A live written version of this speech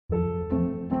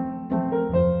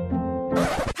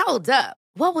Hold up.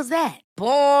 What was that?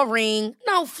 Boring.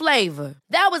 No flavor.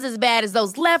 That was as bad as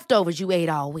those leftovers you ate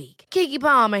all week. Keke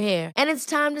Palmer here, and it's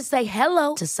time to say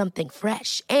hello to something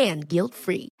fresh and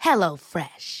guilt-free. Hello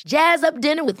Fresh. Jazz up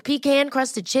dinner with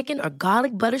pecan-crusted chicken or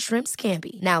garlic butter shrimp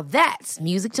scampi. Now that's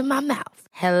music to my mouth.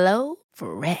 Hello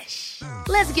Fresh.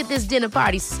 Let's get this dinner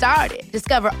party started.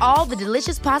 Discover all the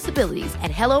delicious possibilities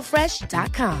at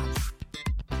hellofresh.com.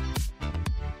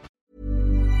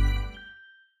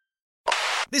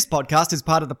 This podcast is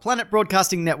part of the Planet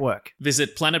Broadcasting Network.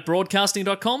 Visit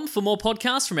planetbroadcasting.com for more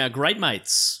podcasts from our great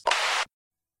mates.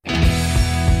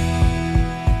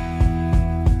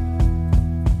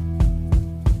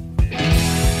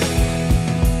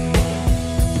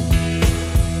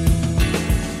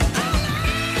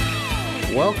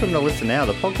 Welcome to Listen Now,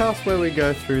 the podcast where we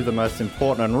go through the most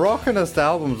important and rockinest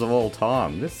albums of all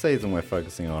time. This season we're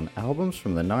focusing on albums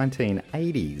from the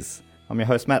 1980s. I'm your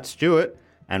host Matt Stewart,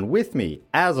 and with me,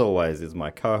 as always, is my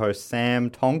co-host Sam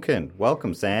Tonkin.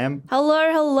 Welcome, Sam.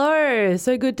 Hello.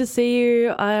 So good to see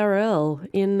you IRL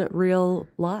in real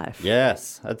life.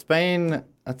 Yes, it's been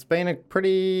a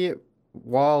pretty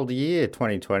wild year,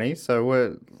 2020.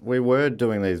 So we were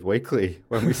doing these weekly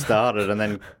when we started, and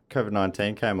then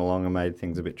COVID-19 came along and made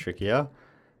things a bit trickier.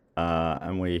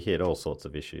 And we hit all sorts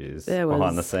of issues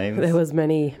behind the scenes. There was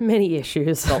many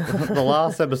issues. The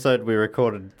last episode we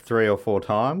recorded 3 or 4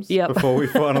 times before we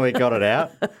finally got it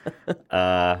out.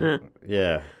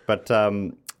 But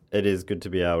it is good to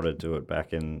be able to do it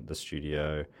back in the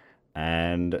studio.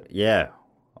 And yeah,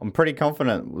 I'm pretty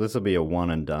confident this will be a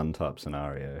one and done type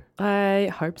scenario.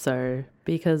 I hope so,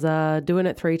 because doing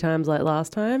it 3 times like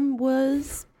last time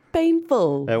was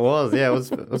painful. It was, yeah.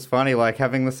 It was funny, like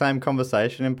having the same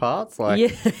conversation in parts, like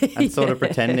and sort of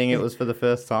pretending it was for the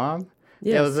first time.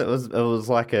 Yes. Yeah, it was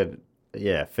like a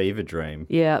fever dream.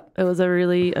 Yeah, it was a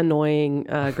really annoying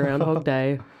Groundhog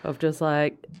Day of just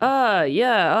like,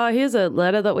 here's a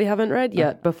letter that we haven't read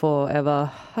yet before ever.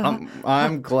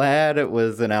 I'm glad it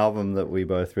was an album that we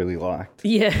both really liked.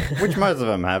 Yeah, which most of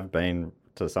them have been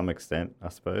to some extent, I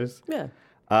suppose. Yeah.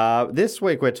 This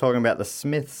week we're talking about the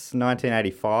Smiths'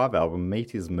 1985 album,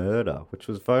 Meat is Murder, which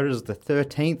was voted as the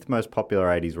 13th most popular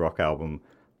 80s rock album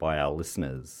by our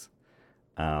listeners.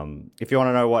 If you want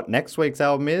to know what next week's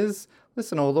album is,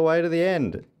 listen all the way to the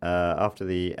end. After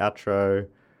the outro,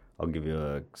 I'll give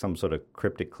you some sort of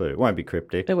cryptic clue. It won't be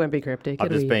cryptic. It won't be cryptic.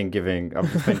 I've just been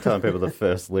telling people the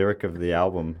first lyric of the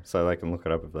album so they can look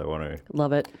it up if they want to.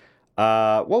 Love it.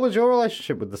 What was your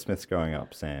relationship with the Smiths growing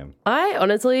up, Sam? I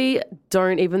honestly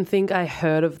don't even think I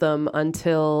heard of them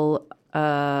until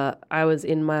I was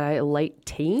in my late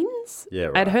teens. Yeah,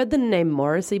 right. I'd heard the name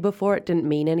Morrissey before. It didn't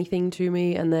mean anything to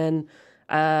me. And then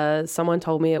someone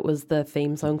told me it was the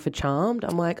theme song for Charmed.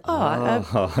 I'm like, I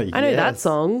know that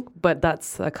song, but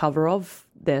that's a cover of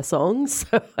their song,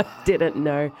 so I didn't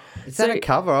know. Is that a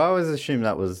cover? I always assumed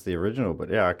that was the original, but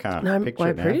yeah, I can't picture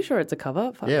it now. I'm pretty sure it's a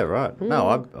cover. Yeah, right.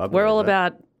 No, I we're all that.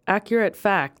 about accurate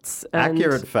facts.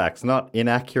 Accurate facts, not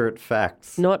inaccurate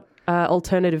facts. Not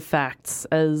alternative facts,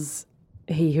 as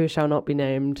he who shall not be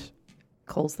named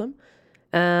calls them.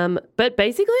 But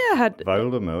basically I had...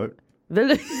 Voldemort.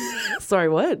 Sorry,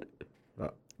 what?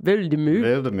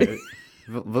 Voldemort.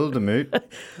 Voldemort.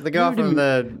 The guy from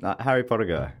the Harry Potter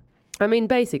guy. I mean,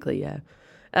 basically, yeah.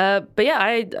 But yeah,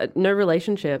 I had no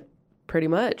relationship pretty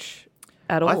much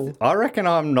at all. I reckon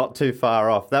I'm not too far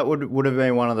off. That would have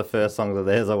been one of the first songs of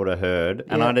theirs I would have heard.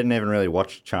 And I didn't even really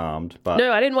watch Charmed. But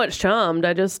no, I didn't watch Charmed.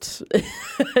 I just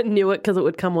knew it because it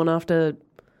would come on after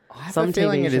some TV show. I have a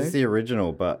feeling it is the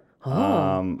original, but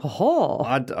I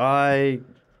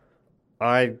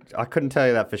couldn't tell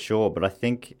you that for sure. But I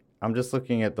think I'm just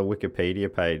looking at the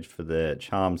Wikipedia page for the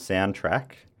Charmed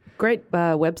soundtrack. Great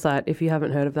website if you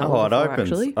haven't heard of that one before,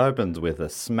 actually. Opens with a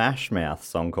Smash Mouth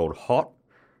song called Hot,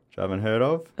 which I haven't heard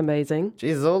of. Amazing.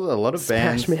 Jeez, a lot of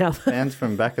bands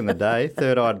from back in the day.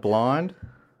 Third Eyed Blind,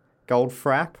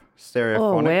 Goldfrapp, Stereophonics.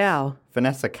 Oh, wow.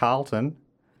 Vanessa Carlton.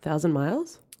 1,000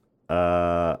 Miles?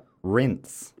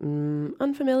 Rinse.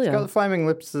 Unfamiliar. It's got the Flaming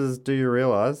Lips' Do You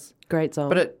Realise? Great song.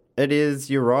 But it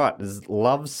is, you're right, is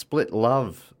Love Split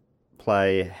Love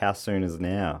play How Soon Is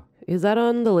Now. Is that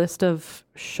on the list of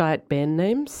shite band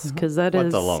names? Because that is...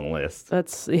 That's a long list.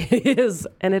 It is,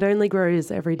 and it only grows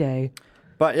every day.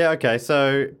 But yeah, okay,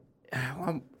 so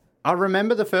I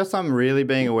remember the first time really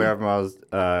being aware of him, I was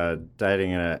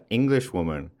dating an English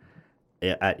woman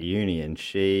at uni, and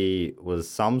she was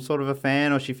some sort of a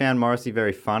fan, or she found Morrissey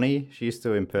very funny. She used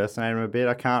to impersonate him a bit.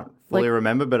 I can't fully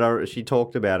remember, but she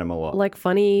talked about him a lot. Like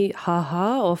funny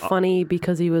haha, or funny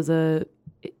because he was a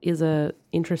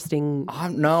interesting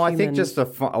No, I think just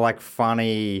like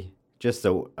funny, just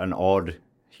an odd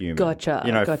human. Gotcha,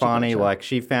 funny. gotcha. Like,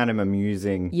 she found him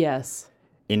amusing Yes.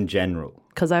 in general.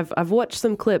 Because I've watched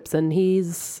some clips and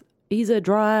he's a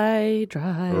dry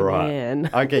man.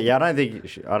 Okay, yeah, I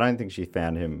don't think she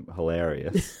found him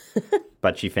hilarious,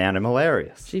 but she found him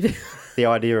hilarious. The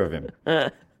idea of him.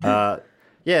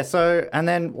 Yeah. So, and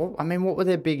then, what were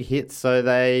their big hits? So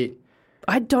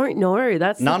I don't know.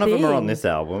 That's none the of them are thing. on this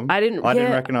album. I didn't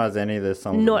recognize any of their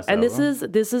songs. No, on this and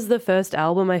album. this is the first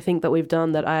album I think that we've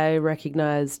done that I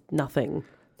recognized nothing.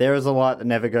 There Is a Light That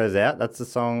Never Goes Out. That's the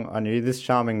song I knew. This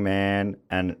Charming Man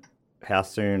and How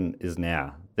Soon Is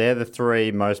Now. They're the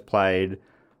three most played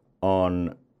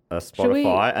on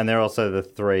Spotify, and they're also the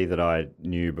three that I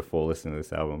knew before listening to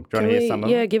this album. Do you want to hear some of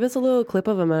them? Yeah, give us a little clip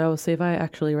of them and I'll see if I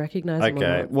actually recognize them or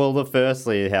Okay. not. Well,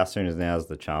 firstly, How Soon Is Now is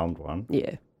the Charmed one.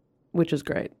 Yeah, which is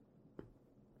great.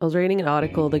 I was reading an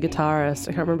article, the guitarist,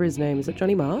 I can't remember his name, is it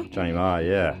Johnny Marr? Johnny Marr,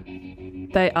 yeah.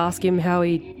 They asked him how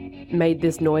he made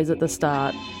this noise at the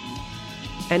start.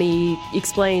 And he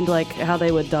explained like how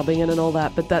they were dubbing it and all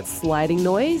that, but that sliding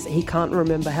noise, he can't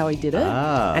remember how he did it.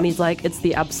 And he's like, it's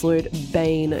the absolute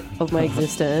bane of my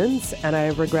existence, and I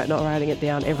regret not writing it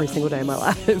down every single day of my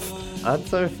life. That's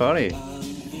so funny.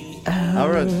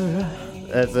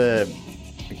 There's a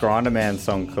Grinder Man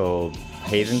song called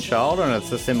Heathen Child, and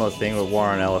it's a similar thing where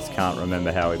Warren Ellis can't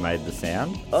remember how he made the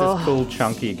sound. It's this cool,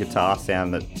 chunky guitar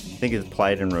sound that I think is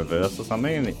played in reverse or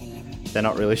something, and they're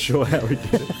not really sure how he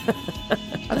did it.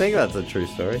 I think that's a true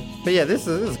story. But yeah, this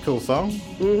is a cool song.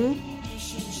 Mm-hmm.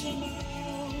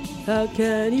 How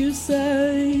can you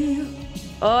say?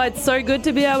 Oh, it's so good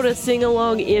to be able to sing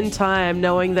along in time,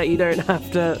 knowing that you don't have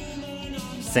to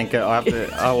Sync it.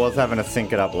 I was having to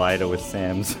sync it up later with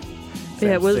Sam's.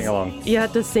 Yeah, it was. Sing along. You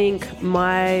had to sync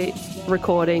my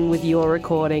recording with your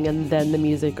recording, and then the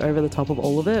music over the top of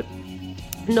all of it.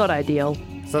 Not ideal.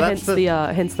 So that's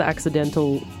hence the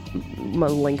accidental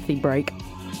lengthy break.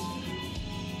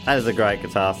 That is a great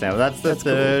guitar sound. That's the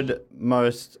third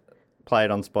most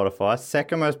played on Spotify.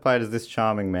 Second most played is This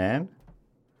Charming Man.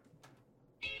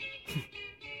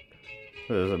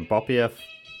 There's a boppier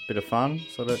bit of fun,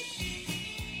 sort of.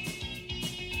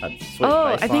 That sweet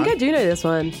I bass think line. I do know this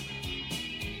one.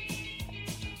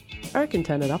 I can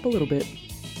turn it up a little bit.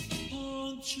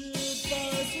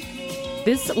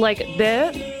 This,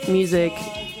 their music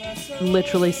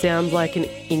literally sounds like an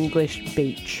English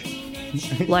beach.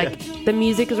 The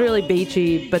music is really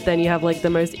beachy, but then you have, the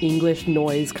most English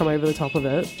noise come over the top of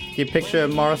it. You picture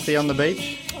Morrissey on the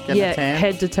beach? Getting a tan?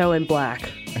 Head to toe in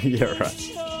black. Yeah,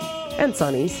 right. And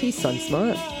Sonny's. He's sun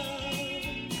smart.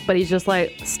 But he's just,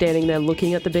 standing there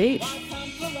looking at the beach.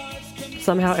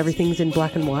 Somehow everything's in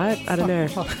black and white. I don't know.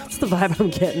 That's the vibe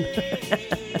I'm getting.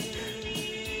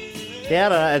 Yeah, I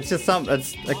don't know. It's just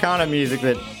it's a kind of music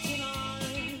that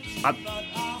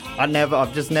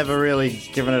I've just never really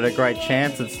given it a great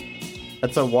chance.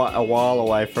 It's a while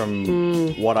away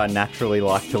from what I naturally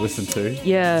like to listen to.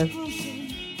 Yeah.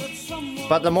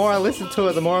 But the more I listen to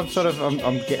it, the more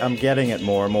I'm getting it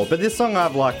more and more. But this song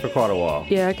I've liked for quite a while.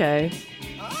 Yeah, okay.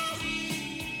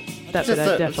 That bit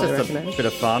I definitely it's just recognize. a bit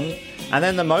of fun. And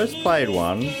then the most played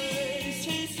one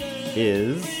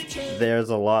is There's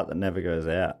a Light That Never Goes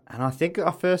Out. And I think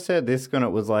I first heard this when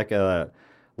it was like a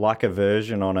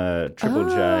version on a Triple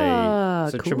J.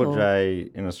 So cool. Triple J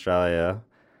in Australia,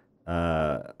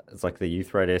 it's like the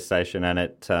youth radio station, and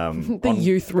it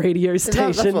Youth radio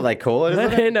station. That's what they call it,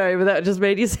 isn't it? I know, but that just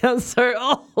made you sound so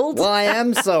old. Well, I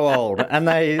am so old, and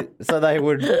they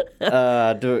would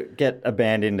get a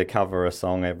band in to cover a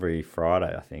song every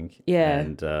Friday, I think. Yeah,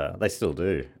 and they still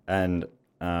do. And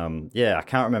I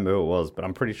can't remember who it was, but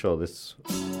I'm pretty sure this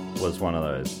was one of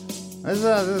those.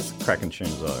 There's cracking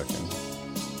tunes, I reckon.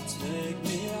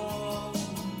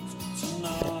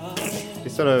 You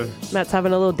sort of. Matt's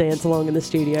having a little dance along in the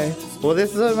studio. Well,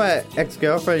 this is what my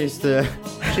ex-girlfriend used to.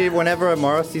 Whenever a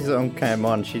Morrissey song came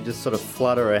on, she'd just sort of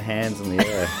flutter her hands in the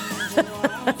air.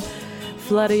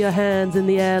 Flutter your hands in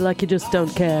the air like you just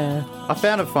don't care. I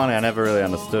found it funny. I never really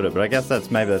understood it, but I guess that's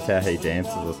how he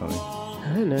dances or something.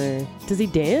 I don't know. Does he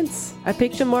dance? I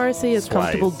picture Morrissey as Sways.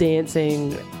 comfortable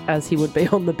dancing as he would be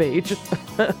on the beach.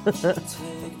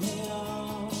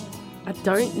 I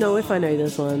don't know if I know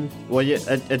this one. Well, yeah,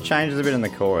 it changes a bit in the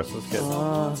chorus. Let's get.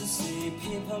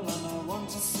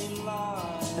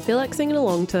 I feel like singing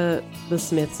along to The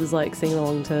Smiths is like singing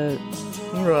along to...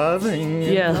 Driving.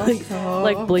 Yeah,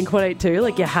 like Blink-182.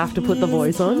 Like, you have to put the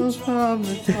voice on.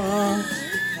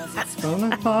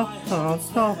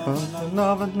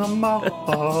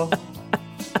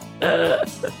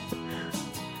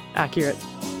 Accurate.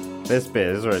 This bit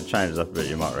is where it changes up a bit.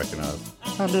 You might recognise.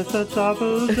 And it's a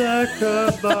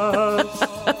double-decker bus.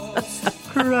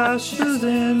 crashes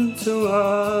into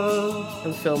us.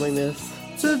 I'm filming this.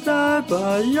 To die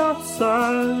by your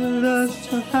side, as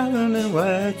to have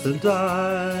anywhere to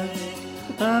die.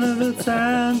 Out of its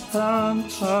anthem,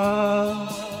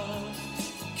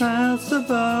 cast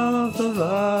above the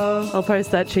love. I'll post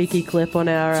that cheeky clip on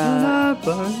our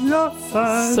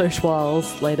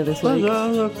socials later this week.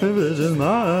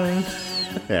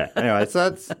 Yeah, anyway, so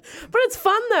that's... But it's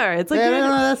fun though. It's like Yeah, no,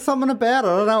 that's something about it.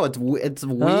 I don't know. It's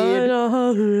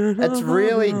weird. It's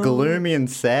really gloomy and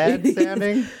sad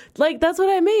sounding. Like, that's what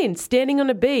I mean. Standing on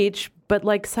a beach, but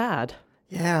like sad.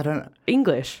 Yeah, I don't...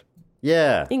 English.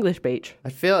 Yeah. English beach. I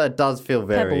feel it does feel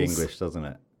very Pebbles. English, doesn't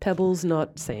it? Pebbles,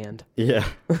 not sand. Yeah.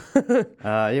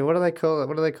 Yeah, what do they call it?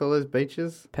 What do they call those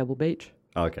beaches? Pebble Beach.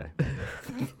 Okay.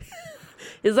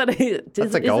 Is that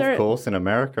That's a golf course in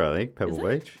America, I think, Pebble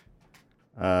Beach.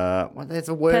 Well, there's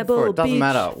a word Pebble for it. Doesn't Beach,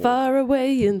 matter. Far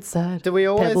away inside. Do we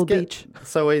always Pebble get Beach.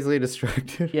 so easily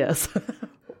distracted? Yes.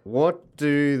 What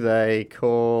do they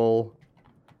call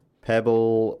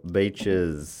Pebble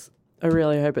Beaches I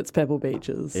really hope it's Pebble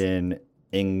Beaches. in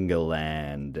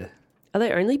England? Are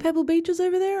they only Pebble Beaches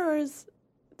over there, or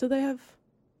do they have?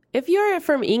 If you're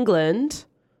from England,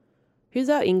 who's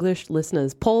our English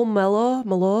listeners? Paul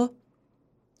Malor,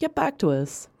 get back to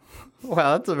us.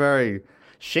 Wow, that's a very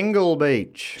Shingle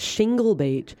Beach. Shingle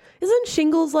Beach. Isn't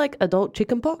shingles like adult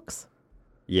chickenpox?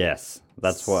 Yes,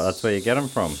 that's where you get them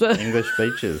from. English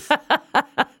beaches.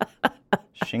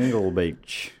 Shingle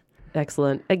Beach.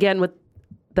 Excellent. Again with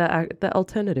the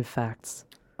alternative facts.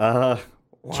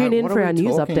 Tune in what for are our we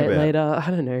news talking update about? later.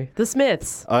 I don't know. The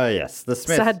Smiths. Oh yes, the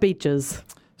Smiths. Sad beaches.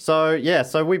 So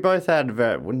we both had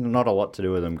not a lot to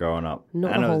do with them growing up.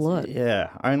 Not And a it whole was- lot. Yeah,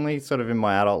 only sort of in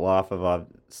my adult life have I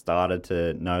started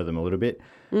to know them a little bit.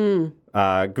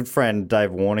 Good friend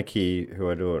Dave Warnicky, who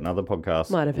I do another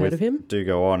podcast Might have heard with, of him. Do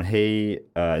go on. He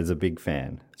is a big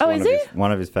fan. It's Oh, one is of he?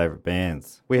 one of his favourite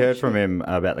bands. We heard from him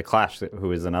about The Clash,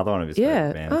 who is another one of his favourite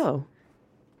Yeah. bands. Oh.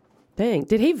 Dang.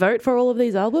 Did he vote for all of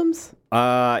these albums?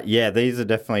 Yeah, these are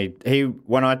definitely...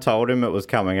 When I told him it was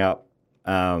coming up,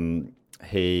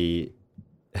 he's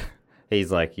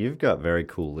like, you've got very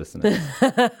cool listeners.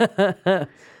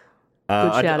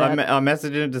 I shout out.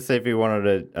 messaged him to see if he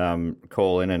wanted to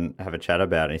call in and have a chat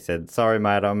about it. He said, sorry,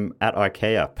 mate, I'm at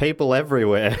IKEA. People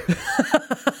everywhere.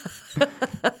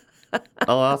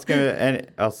 I'll ask him, and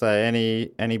I'll say,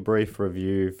 any brief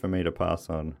review for me to pass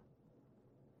on.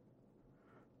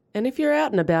 And if you're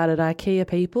out and about at IKEA,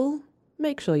 people,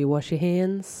 make sure you wash your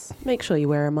hands. Make sure you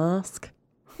wear a mask.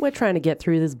 We're trying to get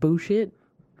through this bullshit.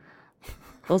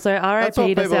 Also, That's what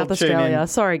RIP to people South tune in. Australia.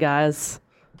 Sorry, guys.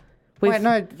 Wait,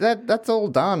 no, that's all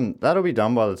done. That'll be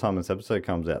done by the time this episode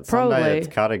comes out. Probably. Sunday it's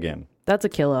cut again. That's a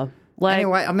killer. Like,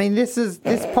 Anyway, I mean, this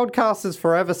podcast is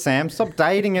forever, Sam. Stop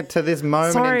dating it to this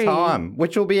moment Sorry. in time,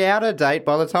 which will be out of date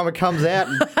by the time it comes out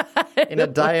in a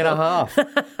day and a half.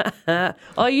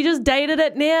 oh, you just dated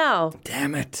it now.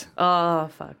 Damn it. Oh,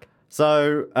 fuck.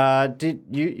 So, did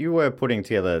you were putting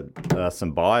together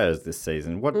some bios this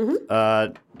season? What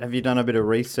have you done a bit of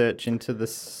research into the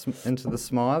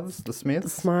Smythes, the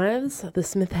Smiths? Smythes, the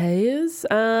Smith Hayes.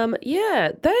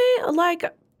 Yeah, they like.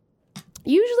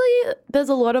 Usually, there's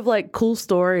a lot of like cool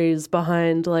stories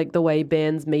behind like the way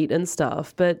bands meet and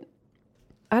stuff, but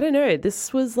I don't know.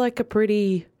 This was like a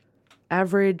pretty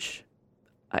average.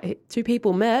 Two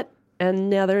people met, and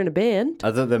now they're in a band.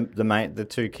 Are the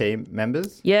two key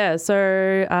members? Yeah.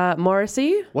 So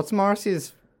Morrissey. What's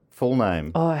Morrissey's full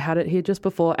name? Oh, I had it here just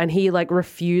before, and he like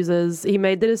refuses. He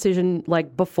made the decision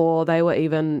like before they were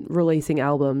even releasing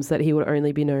albums that he would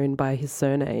only be known by his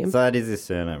surname. So that is his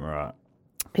surname, right?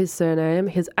 His surname,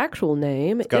 his actual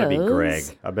name It's got to be Greg.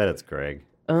 I bet it's Greg.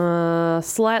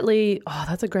 Slightly. Oh,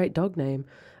 that's a great dog name.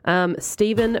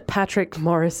 Stephen Patrick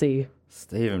Morrissey,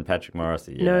 Stephen Patrick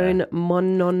Morrissey, yeah. known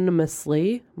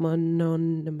mononymously.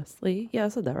 Yeah, I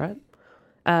said that right.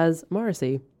 As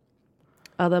Morrissey.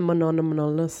 Other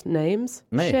mononymous names.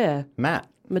 Me. Cher, Matt.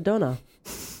 Madonna.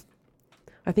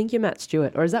 I think you're Matt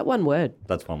Stewart, or is that one word?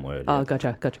 That's one word. Oh, yeah.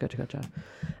 gotcha.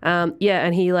 Yeah,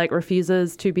 and he like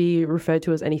refuses to be referred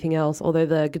to as anything else. Although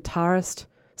the guitarist,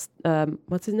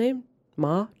 what's his name?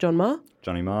 John Marr,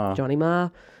 Johnny Marr. Johnny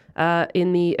Marr,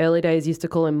 in the early days used to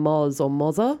call him Moz or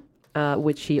Mozza,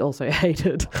 which he also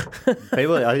hated.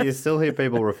 You still hear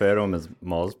people refer to him as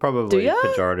Moz, probably Do ya?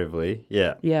 pejoratively.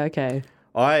 Yeah. Yeah, okay.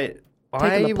 I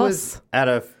Taking the was puss. at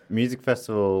a music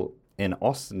festival in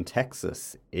Austin,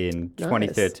 Texas in Nice.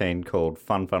 2013 called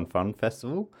Fun Fun Fun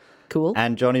Festival. Cool.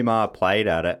 And Johnny Marr played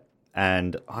at it.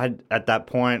 And at that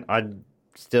point, if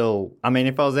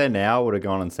I was there now, I would have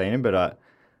gone and seen him. But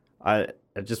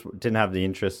I just didn't have the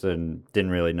interest and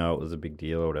didn't really know it was a big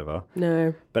deal or whatever.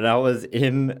 No. But I was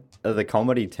in the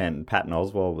comedy tent and Patton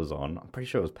Oswalt was on. I'm pretty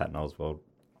sure it was Patton Oswalt.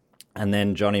 And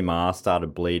then Johnny Marr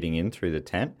started bleeding in through the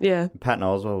tent. Yeah. Patton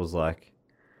Oswalt was like,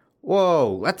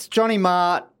 whoa, that's Johnny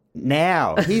Marr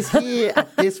now. He's here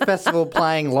at this festival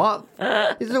playing live.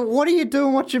 He said, what are you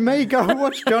doing watching me? Go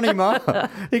watch Johnny Marr.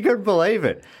 He couldn't believe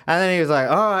it. And then he was like,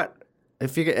 all right,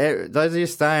 if you those of you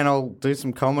staying, I'll do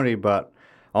some comedy. But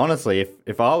honestly,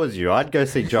 if I was you, I'd go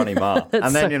see Johnny Marr.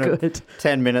 And then, so good.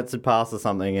 10 minutes had passed or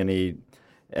something and he'd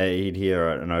hear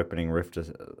an opening riff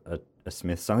to a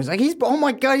Smith song. He's like, oh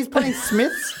my God, he's playing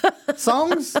Smith's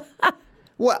songs?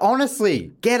 What?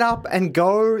 Honestly, get up and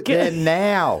go there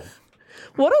now.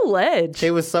 What a ledge. He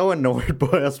was so annoyed by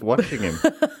us watching him.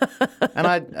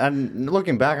 and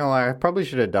looking back, I'm like, I probably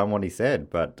should have done what he said,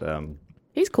 but...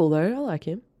 He's cool, though. I like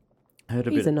him.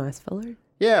 He's a nice fellow.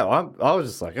 Yeah, I was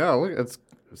just like, oh, look, it's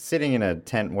sitting in a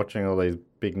tent watching all these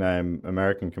big-name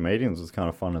American comedians was kind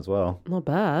of fun as well. Not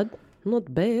bad.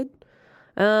 Not bad.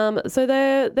 So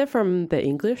they're from the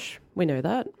English. We know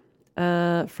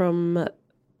that. From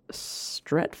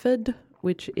Stretford,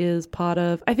 which is part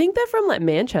of... I think they're from, like,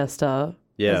 Manchester.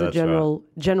 Yeah, as a that's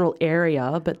general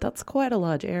area, but that's quite a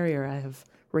large area, I have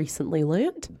recently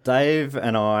learnt. Dave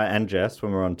and I and Jess,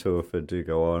 when we were on tour for Do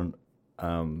Go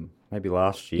On, maybe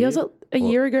last year. Yeah, was it a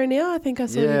year ago now? I think I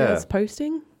saw you guys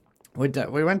posting.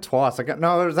 We went twice.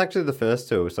 No, it was actually the first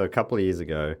tour, so a couple of years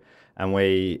ago, and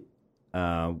we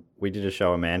did a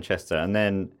show in Manchester, and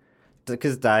then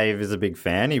because Dave is a big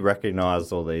fan, he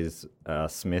recognised all these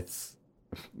Smiths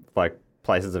like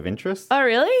places of interest. Oh,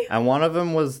 really? And one of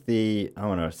them was I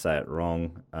want to say it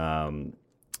wrong. It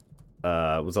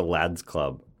was a lads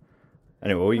club.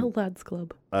 Anyway, a lads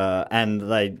club. And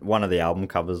one of the album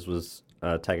covers was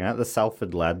taken out, the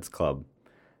Salford Lads Club.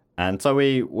 And so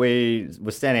we were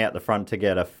standing out the front to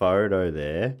get a photo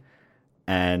there,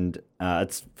 and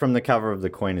it's from the cover of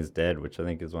The Queen Is Dead, which I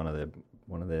think is one of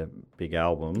their big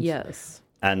albums. Yes.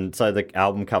 And so the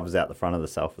album cover's out the front of the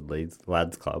Salford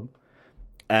Lads Club.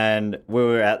 And we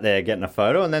were out there getting a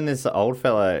photo, and then this old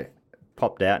fellow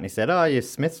popped out and he said, "Oh, you're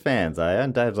Smiths fans, are you?"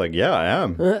 And Dave's like, "Yeah, I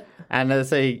am." And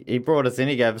so he brought us in,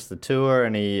 he gave us the tour,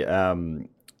 and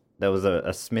there was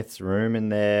a Smiths room in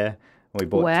there. We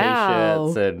bought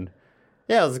T-shirts, and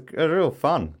yeah, it was real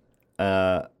fun.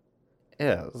 Yeah,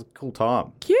 it was a cool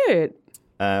time. Cute.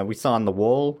 We signed the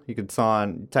wall. You could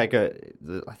I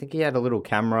think he had a little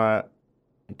camera.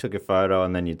 He took a photo,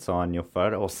 and then you'd sign your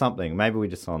photo or something. Maybe we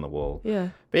just signed the wall.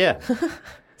 Yeah. But yeah.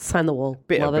 Sign the wall.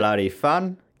 Bit Love of bloody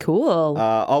fun. Cool.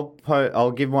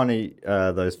 I'll give one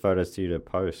of those photos to you to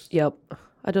post. Yep.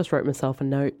 I just wrote myself a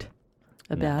note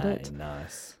about it.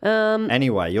 Nice.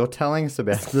 Anyway, you're telling us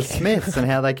about the Smiths and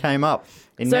how they came up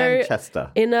in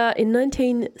Manchester. In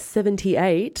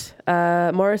 1978,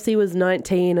 Morrissey was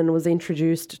 19 and was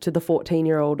introduced to the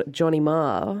 14-year-old Johnny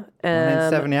Marr.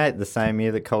 1978, the same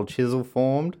year that Cold Chisel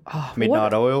formed,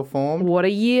 Midnight Oil formed. What a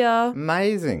year.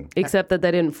 Amazing. Except that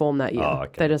they didn't form that year. Oh,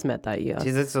 okay. They just met that year.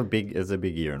 Jeez, it's a big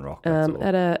year in rock. That's all.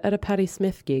 At a Patti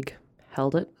Smith gig.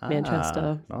 Held it,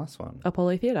 Manchester. Nice one.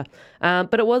 Apollo Theatre.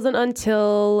 But it wasn't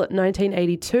until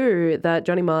 1982 that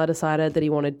Johnny Marr decided that he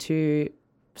wanted to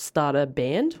start a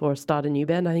band or start a new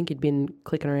band. I think he'd been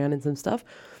clicking around in some stuff.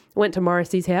 Went to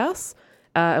Morrissey's house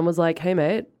and was like, "Hey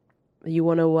mate, you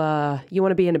want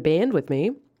to be in a band with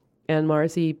me?" And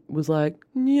Morrissey was like,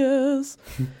 "Yes."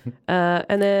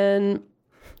 And then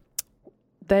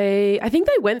I think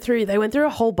they went through a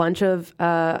whole bunch of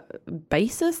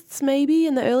bassists maybe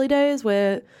in the early days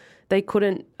where they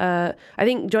couldn't. I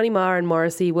think Johnny Marr and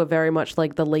Morrissey were very much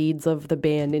like the leads of the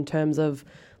band in terms of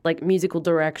like musical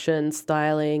direction,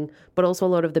 styling, but also a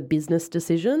lot of the business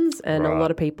decisions. And a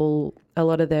lot of people, a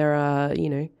lot of their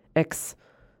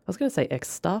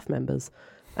ex-staff members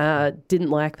didn't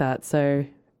like that. So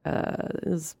it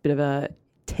was a bit of a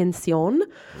tension.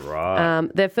 Right.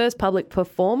 Their first public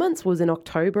performance was in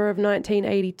October of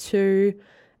 1982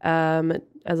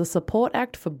 as a support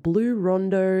act for Blue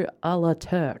Rondo a la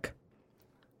Turk.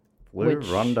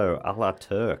 Rondo a la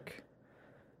Turk.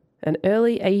 An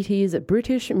early 80s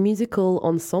British musical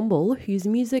ensemble whose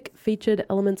music featured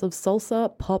elements of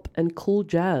salsa, pop, and cool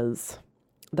jazz.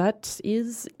 That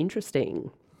is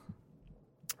interesting.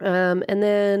 And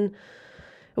then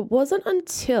it wasn't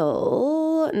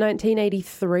until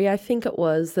 1983, I think it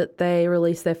was, that they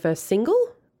released their first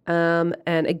single. And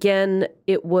again,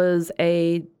 it was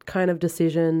a kind of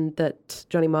decision that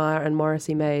Johnny Marr and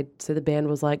Morrissey made. So the band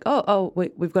was like,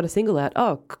 we've got a single out.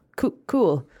 Oh,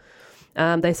 cool.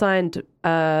 They signed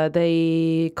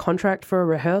the contract for a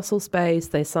rehearsal space.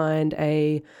 They signed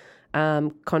a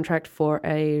contract for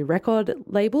a record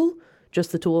label.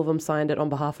 Just the two of them signed it on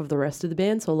behalf of the rest of the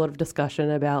band. So a lot of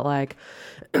discussion about like,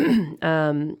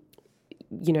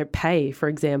 pay, for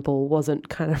example, wasn't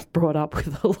kind of brought up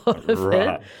with a lot of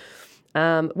it.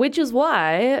 Which is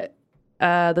why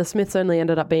the Smiths only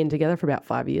ended up being together for about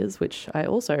 5 years, which I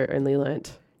also only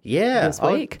learnt this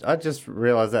week. I just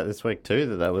realised that this week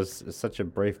too, that was such a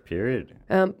brief period.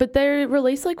 But they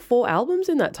released like 4 albums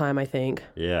in that time, I think.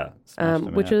 Yeah.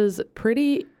 Which is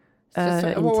pretty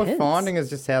what we're finding is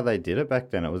just how they did it back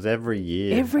then. It was every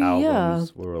year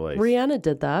albums were released. Rihanna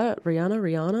did that.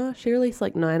 Rihanna. She released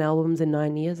like 9 albums in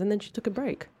 9 years and then she took a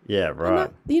break. Yeah,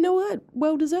 right. You know what?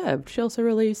 Well deserved. She also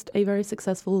released a very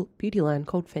successful beauty line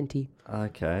called Fenty.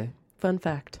 Okay. Fun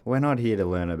fact. We're not here to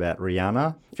learn about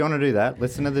Rihanna. If you want to do that,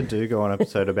 listen to the Do Go On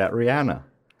episode about Rihanna.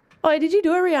 Oh, did you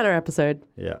do a Rihanna episode?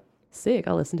 Yeah. Sick.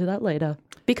 I'll listen to that later.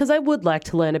 Because I would like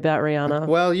to learn about Rihanna.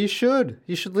 Well, you should.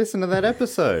 You should listen to that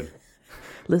episode.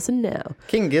 Listen now.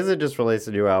 King Gizzard just released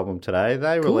a new album today.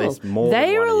 They release more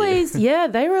than one a year. Yeah,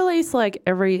 they release like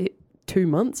every 2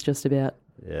 months just about.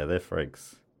 Yeah, they're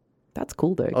freaks. That's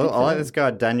cool though. I like this guy,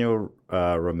 Daniel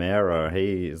Romero.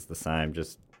 He is the same,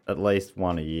 just at least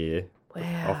one a year.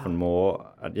 Wow. Often more.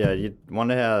 Yeah, you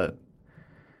wonder how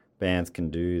bands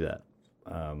can do that.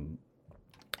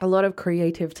 A lot of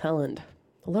creative talent.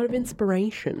 A lot of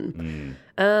inspiration.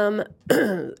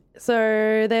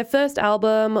 So their first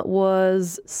album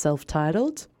was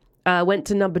self-titled. Went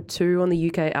to number 2 on the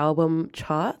UK album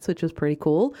charts, which was pretty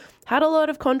cool. Had a lot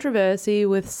of controversy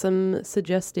with some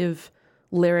suggestive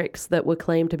lyrics that were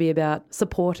claimed to be about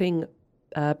supporting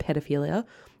pedophilia,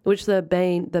 which the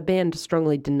band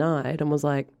strongly denied and was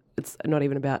like, it's not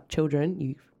even about children,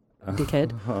 you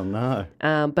dickhead. Oh, no.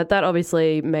 But that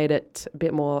obviously made it a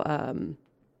bit more...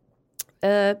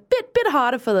 bit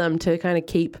harder for them to kind of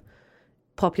keep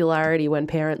popularity when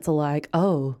parents are like,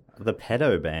 oh. The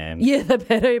pedo band. Yeah, the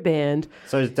pedo band.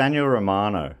 So it's Daniel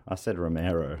Romano. I said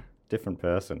Romero. Different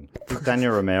person. I think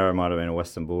Daniel Romero might have been a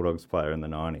Western Bulldogs player in the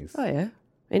 90s. Oh, yeah.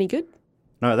 Any good?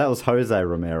 No, that was Jose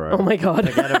Romero. Oh, my God.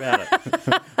 Forget about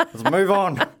it. Let's move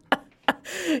on.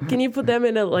 Can you put them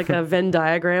in a Venn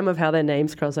diagram of how their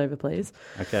names cross over, please?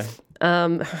 Okay.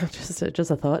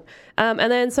 Just a thought. And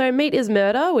then so Meat is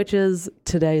Murder, which is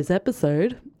today's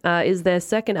episode, is their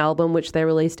second album, which they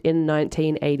released in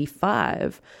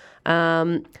 1985.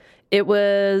 It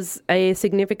was a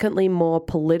significantly more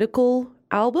political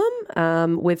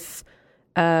album with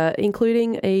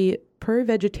including a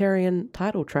pro-vegetarian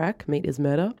title track, Meat is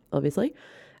Murder, obviously.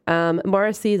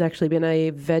 Morrissey has actually been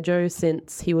a veggie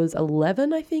since he was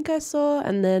 11, I think I saw,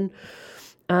 and then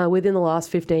within the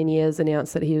last 15 years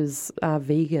announced that he was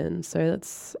vegan. So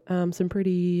that's some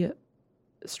pretty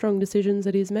strong decisions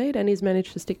that he's made, and he's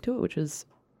managed to stick to it, which is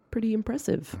pretty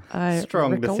impressive.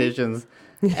 Decisions.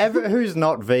 Who's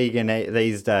not vegan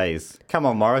these days? Come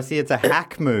on, Morrissey, it's a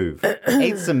hack move.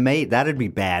 Eat some meat, that'd be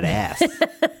badass.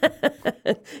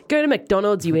 Go to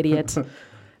McDonald's, you idiot.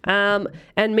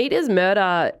 And Meat is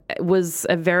Murder was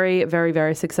a very, very,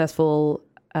 very successful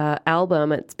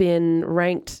album. It's been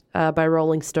ranked by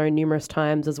Rolling Stone numerous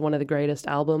times as one of the greatest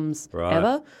albums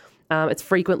ever. It's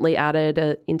frequently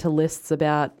added into lists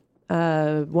about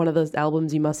one of those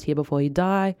albums you must hear before you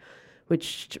die,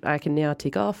 which I can now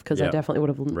tick off because I definitely would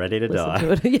have ready to die.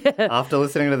 To it. Yeah. After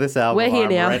listening to this album, We're here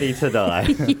I'm now. ready to die.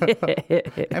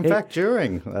 Yeah. In fact,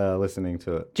 during listening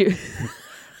to it.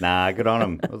 Nah, good on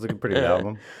him. It was a pretty good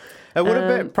album. It would have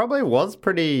been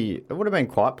it would have been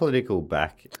quite political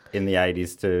back in the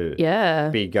 80s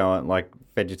to be going like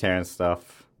vegetarian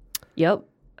stuff. Yep.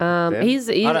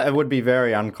 It would be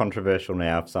very uncontroversial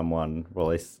now if someone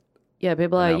released. Yeah,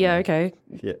 people are like, okay.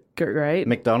 Yeah. Great.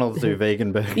 McDonald's do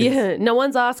vegan burgers. Yeah, no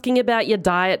one's asking about your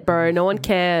diet, bro. No one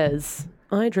cares.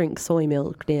 I drink soy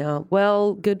milk now.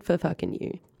 Well, good for fucking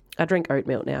you. I drink oat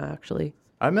milk now, actually.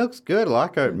 Oat milk's good. I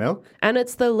like oat milk. And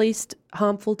it's the least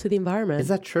harmful to the environment. Is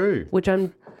that true? Which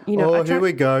I'm, here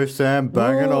we go, Sam,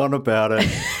 banging on about it.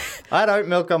 I had oat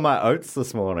milk on my oats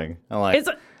this morning. I'm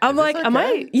like, am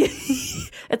I? Yeah.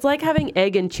 It's like having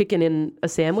egg and chicken in a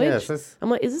sandwich. Yeah, I'm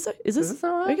like, is this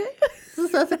all right? okay? Is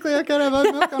this ethically okay to have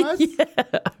oat milk on oats? Yeah,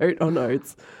 oat on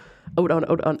oats. Oat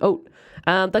on oat.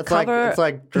 It's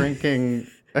like drinking,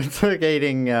 it's like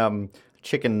eating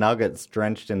chicken nuggets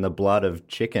drenched in the blood of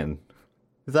chicken.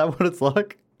 Is that what it's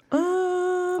like?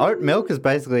 Oat milk is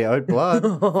basically oat blood,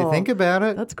 if you think about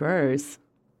it. That's gross.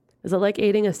 Is it like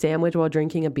eating a sandwich while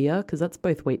drinking a beer? Because that's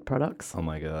both wheat products. Oh,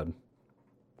 my God.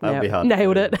 That would be hard.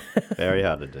 Nailed to do. it. Very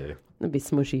hard to do. That'd be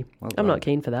smushy. I'm done. not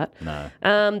keen for that.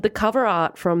 No. The cover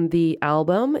art from the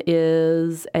album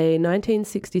is a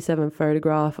 1967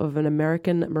 photograph of an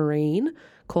American Marine,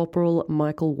 Corporal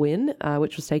Michael Wynn,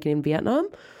 which was taken in Vietnam.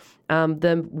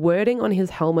 The wording on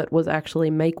his helmet was actually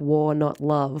 "Make War, Not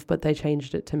Love," but they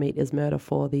changed it to "Meat is Murder"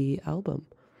 for the album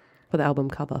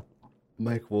cover.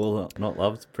 Make War Not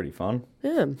Love's pretty fun.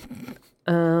 Yeah.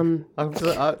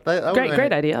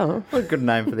 Great idea. What a good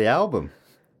name for the album.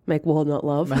 Make War, Not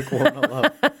Love. Make War Not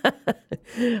Love.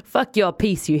 Fuck your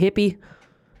peace, you hippie.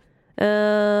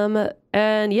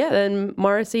 And yeah, then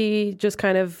Morrissey just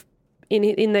kind of,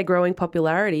 in their growing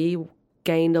popularity,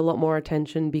 gained a lot more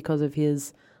attention because of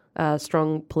his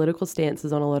strong political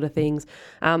stances on a lot of things.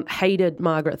 Hated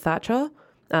Margaret Thatcher.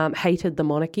 Hated the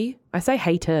monarchy. I say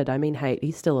hated, I mean hate.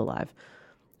 He's still alive.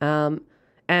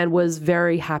 And was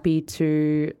very happy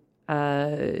to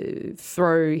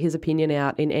throw his opinion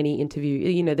out in any interview.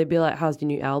 You know, they'd be like, how's your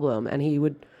new album? And he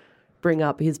would bring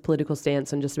up his political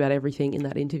stance on just about everything in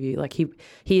that interview. Like he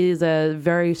is a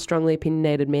very strongly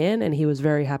opinionated man, and he was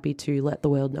very happy to let the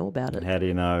world know about it. How do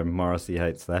you know Morrissey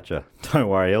hates Thatcher? Don't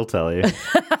worry, he'll tell you.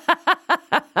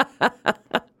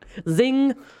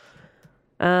 Zing.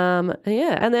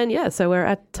 So we're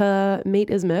at Meat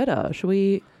is Murder. Should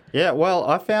we... Yeah, well,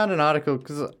 I found an article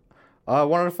because I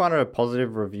wanted to find a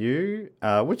positive review,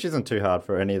 which isn't too hard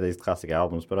for any of these classic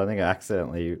albums, but I think I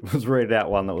accidentally was reading out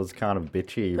one that was kind of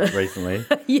bitchy recently.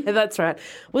 Yeah, that's right.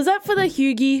 Was that for the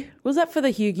Hughie?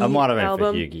 I might have been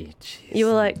album? for Hughie. Jeez. You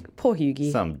were like, poor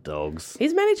Hughie. Some dogs.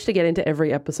 He's managed to get into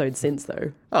every episode since,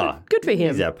 though. Oh, good for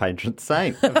him. He's our patron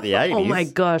saint of the 80s. Oh my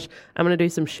gosh. I'm going to do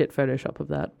some shit Photoshop of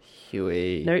that.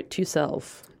 Hughie. Note to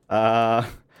self.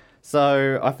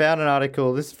 So I found an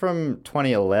article, this is from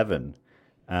 2011,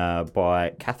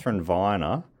 by Catherine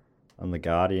Viner on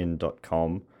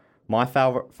theguardian.com. My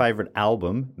favourite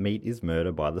album, Meat is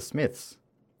Murder by the Smiths.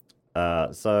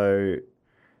 So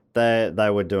they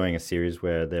were doing a series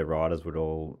where their writers would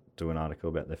all do an article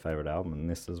about their favourite album, and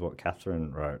this is what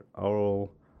Catherine wrote. I'll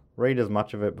read as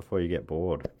much of it before you get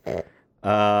bored.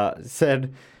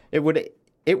 Said,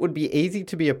 It would be easy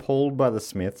to be appalled by the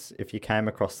Smiths if you came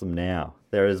across them now.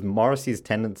 There is Morrissey's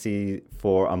tendency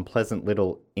for unpleasant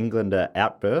little Englander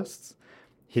outbursts,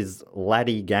 his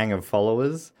laddie gang of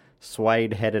followers,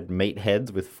 suede-headed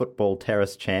meatheads with football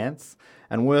terrace chants,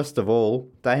 and worst of all,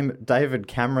 David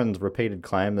Cameron's repeated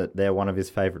claim that they're one of his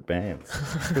favourite bands.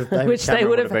 Which they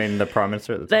would have been the Prime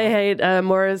Minister at the time. They hate,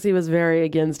 Morrissey was very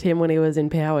against him when he was in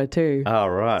power too. Oh,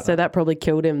 right. So that probably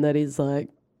killed him, that he's like...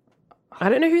 I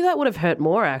don't know who that would have hurt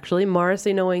more, actually.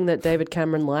 Morrissey knowing that David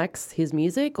Cameron likes his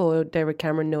music, or David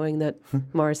Cameron knowing that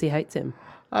Morrissey hates him?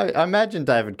 I imagine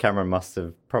David Cameron must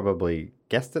have probably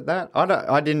guessed at that.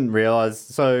 I didn't realise.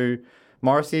 So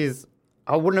Morrissey's...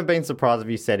 I wouldn't have been surprised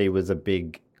if you said he was a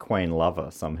big Queen lover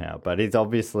somehow. But he's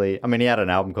obviously... I mean, he had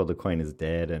an album called The Queen is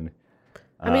Dead, and...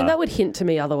 I mean, that would hint to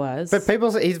me otherwise. But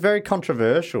people say he's very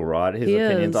controversial, right? His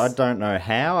opinions. Is. I don't know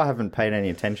how. I haven't paid any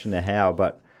attention to how,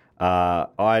 but...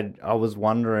 I was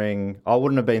wondering, I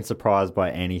wouldn't have been surprised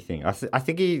by anything. I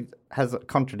think he has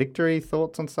contradictory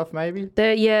thoughts on stuff, maybe.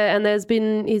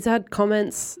 And he's had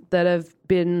comments that have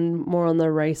been more on the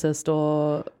racist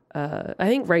or, I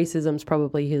think racism's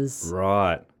probably his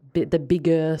right, the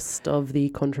biggest of the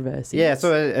controversies. Yeah,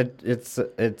 so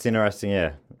it's interesting,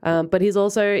 yeah. But he's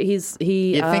also you'd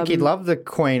think he'd love the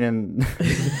Queen and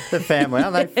the family.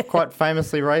 Aren't they quite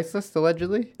famously racist,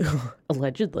 allegedly?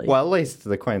 Allegedly. Well, at least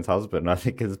the Queen's husband, I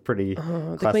think, is pretty.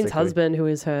 The Queen's husband, who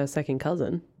is her second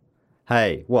cousin.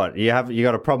 Hey, what you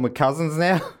got a problem with cousins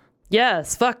now?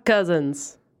 Yes, fuck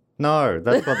cousins. No,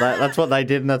 that's what they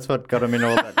did, and that's what got him in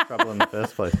all that trouble in the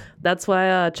first place. That's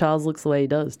why Charles looks the way he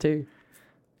does too.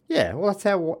 Yeah, well, that's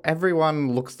how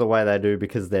everyone looks the way they do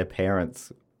because their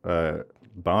parents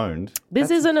boned. This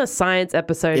isn't a science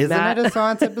episode, Matt. Isn't it a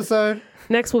science episode?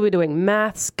 Next we'll be doing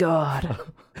maths. God.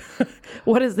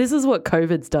 This is what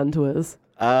COVID's done to us.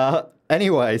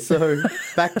 Anyway, so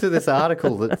back to this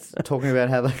article that's talking about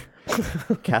how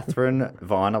Catherine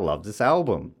Viner loves this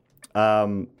album.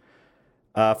 From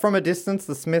a distance,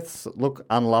 the Smiths look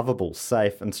unlovable,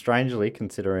 safe, and strangely,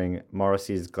 considering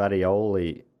Morrissey's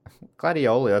gladioli,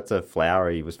 that's a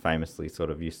flower he was famously sort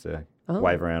of used to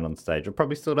wave around on stage, or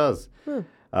probably still does.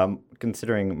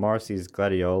 Considering Morrissey's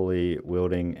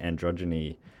gladioli-wielding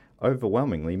androgyny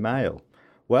overwhelmingly male.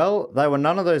 Well, they were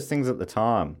none of those things at the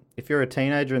time. If you're a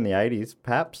teenager in the 80s,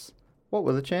 perhaps, what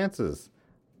were the chances?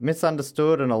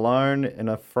 Misunderstood and alone in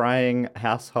a fraying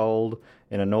household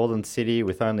in a northern city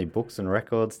with only books and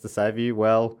records to save you,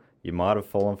 well, You might have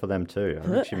fallen for them too. I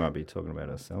think she might be talking about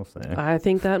herself there. I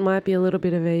think that might be a little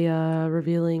bit of a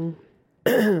revealing.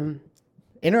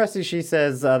 Interesting, she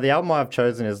says, the album I've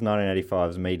chosen is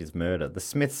 1985's Meat is Murder. The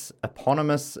Smiths'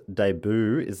 eponymous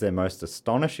debut is their most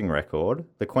astonishing record.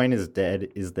 The Queen is Dead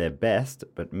is their best,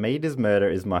 but Meat is Murder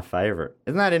is my favourite.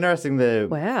 Isn't that interesting?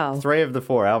 Wow. 3 of the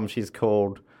 4 albums she's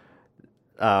called,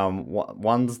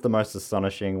 one's the most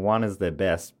astonishing, one is their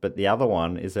best, but the other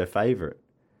one is her favourite.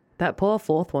 That poor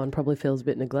 4th one probably feels a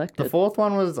bit neglected. The 4th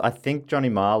one was, I think, Johnny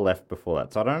Marr left before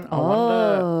that. So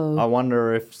I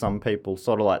wonder if some people,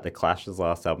 sort of like the Clash's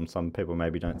last album, some people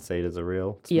maybe don't see it as a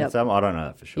real Smiths album. I don't know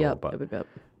that for sure.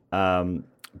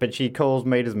 But she calls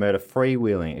Meat is Murder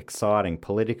freewheeling, exciting,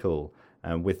 political,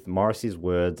 with Morrissey's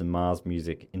words and Marr's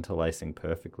music interlacing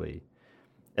perfectly.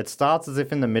 It starts as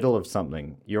if in the middle of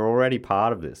something. You're already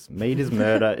part of this. Meat is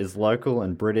Murder is local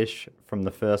and British from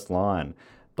the first line.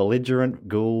 Belligerent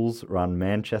ghouls run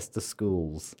Manchester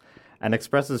schools, and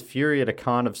expresses fury at a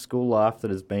kind of school life that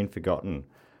has been forgotten.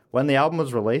 When the album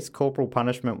was released, corporal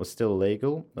punishment was still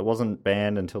illegal. It wasn't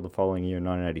banned until the following year in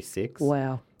 1986.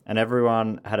 Wow. And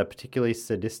everyone had a particularly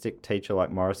sadistic teacher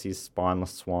like Morrissey's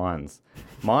spineless swines.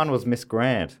 Mine was Miss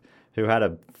Grant, who had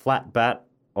a flat bat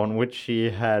on which she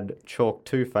had chalked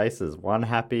 2 faces, one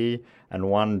happy and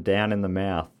one down in the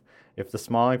mouth. If the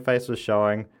smiling face was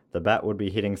showing, the bat would be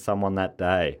hitting someone that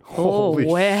day. Holy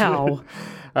wow.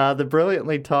 The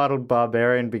brilliantly titled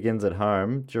Barbarian Begins at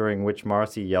Home, during which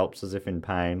Morrissey yelps as if in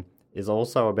pain, is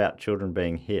also about children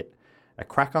being hit. A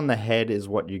crack on the head is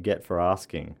what you get for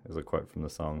asking, is a quote from the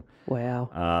song.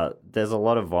 Wow. There's a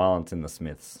lot of violence in the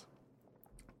Smiths.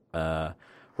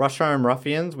 Rush Home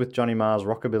Ruffians with Johnny Marr's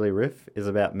rockabilly riff is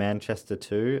about Manchester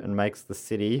too, and makes the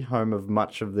city home of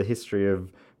much of the history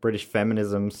of British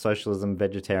feminism, socialism,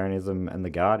 vegetarianism, and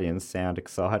the Guardians sound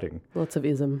exciting. Lots of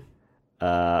ism.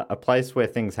 A place where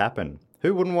things happen.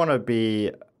 Who wouldn't want to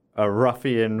be a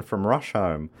ruffian from Rush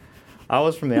Home? I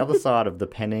was from the other side of the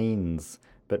Pennines,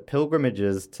 but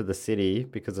pilgrimages to the city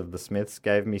because of the Smiths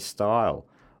gave me style.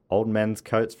 Old men's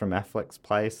coats from Affleck's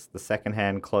Place, the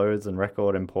second-hand clothes and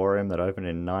record emporium that opened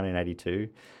in 1982.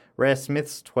 Rare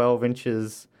Smiths 12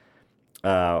 inches...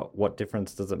 what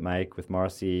difference does it make with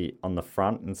Morrissey on the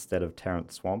front instead of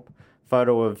Terence Swamp?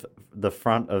 Photo of the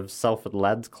front of Salford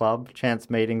Lads Club. Chance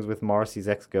meetings with Morrissey's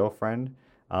ex-girlfriend,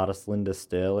 artist Linda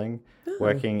Sterling,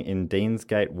 working in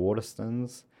Deansgate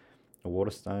Waterstones,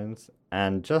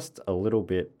 and just a little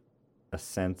bit a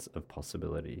sense of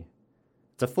possibility.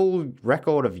 It's a full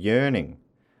record of yearning,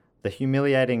 the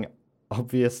humiliating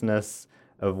obviousness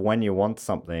of when you want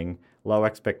something, low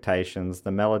expectations,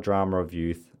 the melodrama of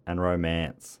youth, and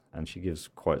romance. And she gives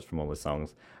quotes from all the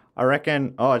songs. I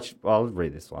reckon... I'll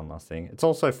read this one last thing. It's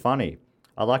also funny.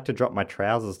 I like to drop my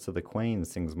trousers to the Queen,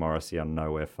 sings Morrissey on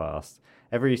Nowhere Fast.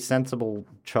 Every sensible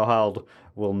child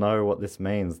will know what this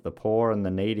means. The poor and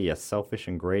the needy are selfish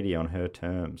and greedy on her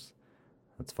terms.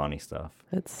 That's funny stuff.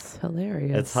 It's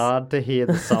hilarious. It's hard to hear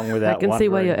the song without I can see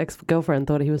why your ex-girlfriend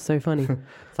thought he was so funny.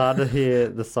 It's hard to hear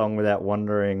the song without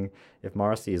wondering if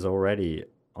Morrissey is already...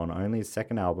 on only his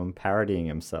second album, parodying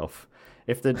himself.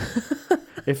 If the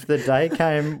day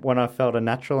came when I felt a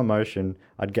natural emotion,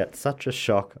 I'd get such a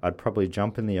shock, I'd probably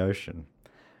jump in the ocean.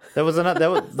 There was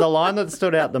the line that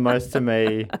stood out the most to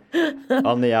me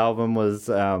on the album was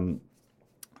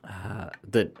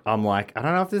that I'm like, I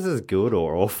don't know if this is good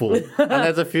or awful. And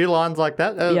there's a few lines like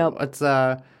that. Yep. It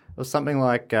was something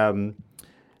like,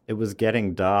 it was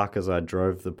getting dark as I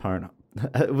drove the point.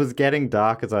 It was getting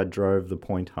dark as I drove the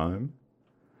point home.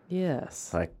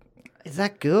 Yes. Like, is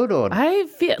that good or I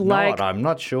feel like... not? I'm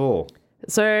not sure.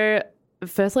 So,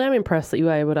 firstly, I'm impressed that you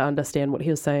were able to understand what he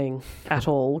was saying at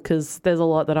all, because there's a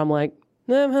lot that I'm like...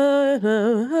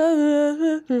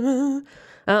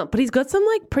 but he's got some,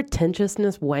 like,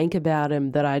 pretentiousness wank about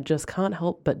him that I just can't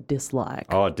help but dislike.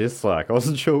 Oh, dislike. I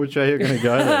wasn't sure which way you were going to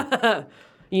go there.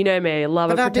 You know me,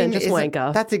 love a pretentious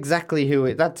wanker. That's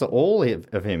exactly that's all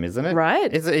of him, isn't it?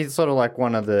 Right. He's sort of like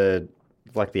one of the...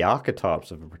 like the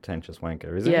archetypes of a pretentious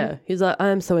wanker, isn't he? Yeah. He's like,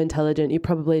 I'm so intelligent. You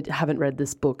probably haven't read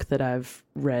this book that I've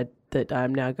read that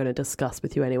I'm now going to discuss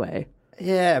with you anyway.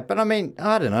 Yeah, but I mean,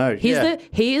 I don't know.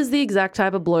 He is the exact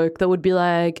type of bloke that would be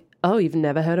like, oh, you've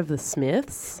never heard of the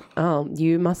Smiths? Oh,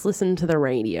 you must listen to the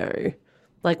radio.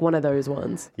 Like one of those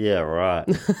ones. Yeah, right.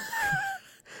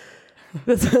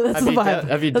 that's the vibe.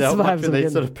 Have you dealt much with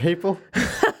these sort of people?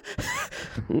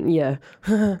 Yeah.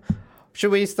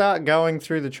 Should we start going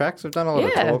through the tracks? We've done a lot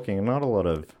of talking and not a lot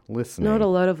of listening. Not a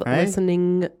lot of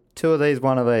listening. 2 of these,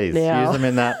 1 of these. Now. Use them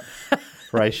in that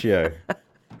ratio.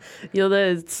 You're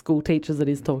the school teachers that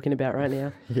he's talking about right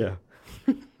now. Yeah.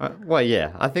 Well,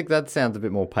 yeah, I think that sounds a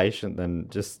bit more patient than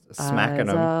just smacking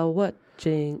Eyes them. are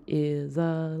watching, ears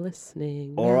are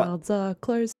listening, All right. mouths are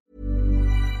closed.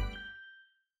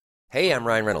 Hey, I'm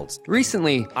Ryan Reynolds.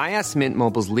 Recently, I asked Mint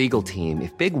Mobile's legal team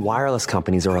if big wireless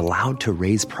companies are allowed to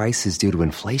raise prices due to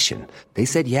inflation. They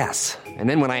said yes. And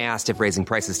then when I asked if raising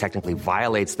prices technically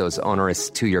violates those onerous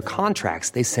 2-year contracts,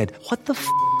 they said, "What the f***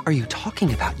 are you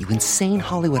talking about, you insane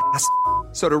Hollywood ass?"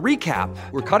 So to recap,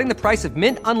 we're cutting the price of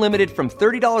Mint Unlimited from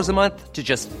 $30 a month to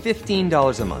just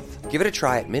 $15 a month. Give it a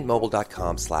try at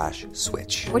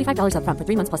mintmobile.com/switch. $45 up front for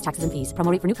 3 months plus taxes and fees.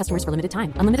 Promo rate for new customers for limited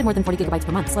time. Unlimited more than 40 gigabytes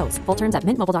per month. Slows full terms at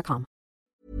mintmobile.com.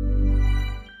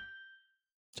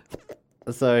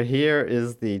 So here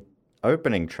is the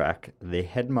opening track, The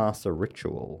Headmaster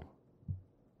Ritual.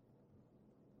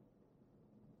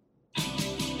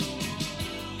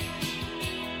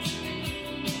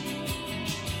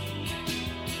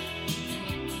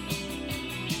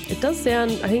 It does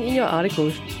sound, I think in your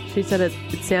article, she said it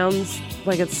sounds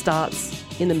like it starts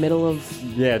in the middle of...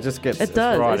 Yeah, it just gets It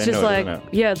does. right It's into just it, like, isn't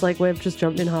it? yeah, it's like we've just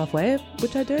jumped in halfway,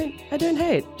 which I don't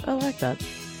hate. I like that.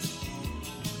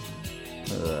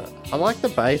 I like the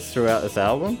bass throughout this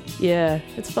album. Yeah,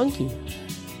 it's funky.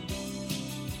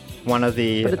 One of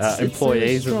the But it's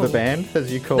employees really of the strong. band,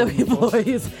 as you call The them.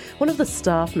 employees, one of the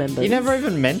staff members. You never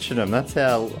even mentioned them. That's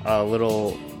how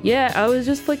little... Yeah, I was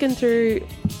just flicking through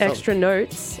extra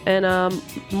notes, and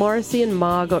Morrissey and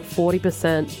Ma got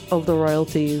 40% of the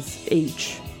royalties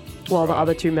each, while the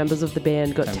other two members of the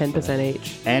band got 10%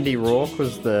 each. Andy Rourke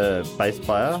was the bass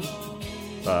player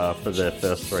for the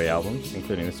first 3 albums,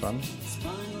 including this one.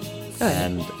 Oh,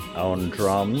 And on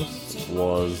drums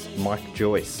was Mike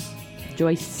Joyce.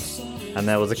 Joyce. And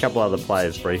there was a couple other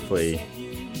players briefly,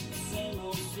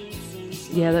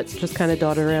 Yeah, that's just kind of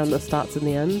dotted around the starts and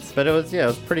the ends. but it was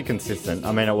pretty consistent.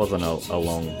 I mean, it wasn't a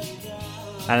long...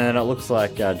 And then it looks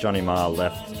like Johnny Marr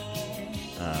left.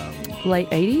 Late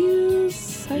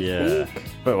 80s, I Yeah. think.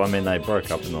 But I mean, they broke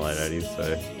up in the late 80s,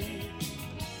 so...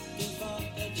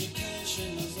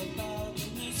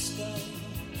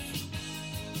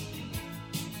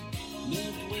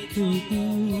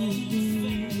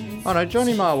 Oh no,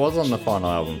 Johnny Marr was on the final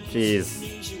album. Jeez.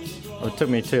 It took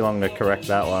me too long to correct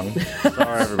that one.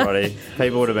 Sorry, everybody.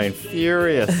 People would have been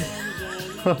furious.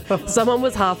 Someone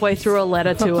was halfway through a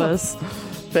letter to us.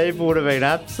 People would have been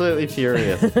absolutely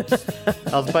furious.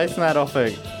 I was basing that off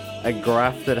a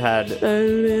graph that had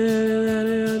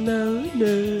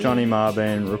Johnny Marr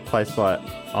being replaced by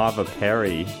Ivor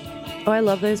Perry. Oh, I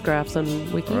love those graphs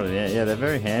on Wiki. Right, yeah, they're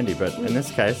very handy, but in this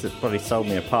case, it probably sold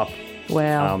me a pup.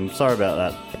 Wow. Sorry about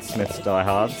that, Smith's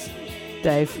Diehards.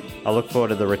 Dave. I look forward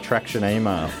to the retraction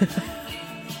email.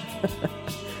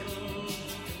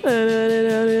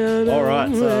 All right,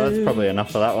 so that's probably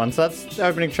enough for that one. So that's the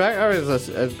opening track. Oh, it was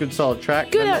a good solid track.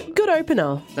 Good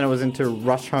opener. Then it was into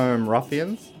Rush Home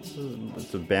Ruffians.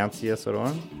 It's a bouncier sort of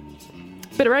one.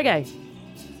 Bit of reggae.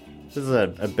 This is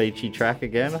a beachy track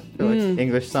again. I feel like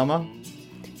English summer.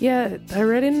 Yeah, I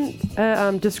read in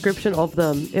a description of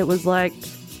them. It was like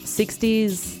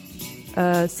 60s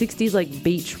like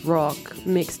beach rock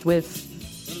mixed with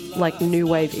like new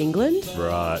wave England.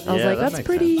 Right. I was like, that's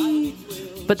pretty.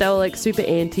 But they were like super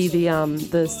anti the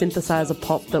synthesizer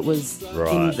pop that was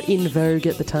Right. in vogue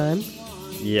at the time.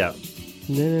 Yeah.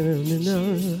 No.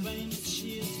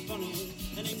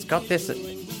 It's got this,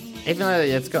 even though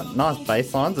it's got nice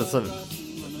bass lines, it's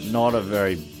not a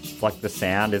very, like the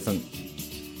sound isn't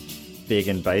big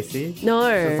and bassy. No.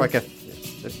 It's like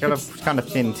it's got a kind of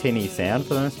thin, tinny sound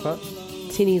for the most part.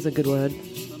 Tinny's a good word.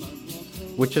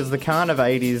 Which is the kind of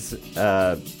 80s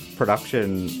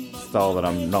production style that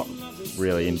I'm not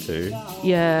really into.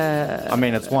 Yeah. I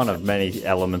mean, it's one of many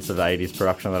elements of 80s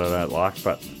production that I don't like,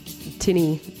 but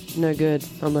Tinny, no good.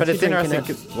 Unless but it's you're drinking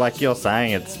interesting, 'cause like you're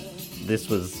saying,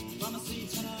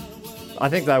 I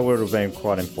think they would have been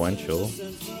quite influential.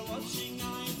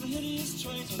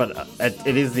 But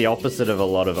it is the opposite of a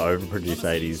lot of overproduced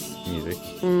 80s music.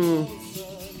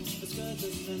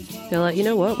 They're like, you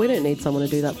know what? We don't need someone to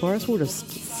do that for us. We'll just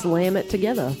slam it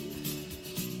together.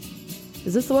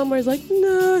 Is this the one where he's like,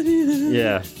 no?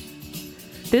 Yeah.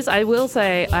 This, I will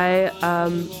say,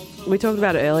 we talked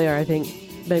about it earlier, I think,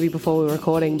 maybe before we were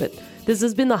recording, but this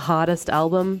has been the hardest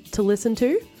album to listen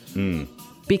to.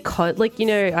 Because, like, you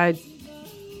know, I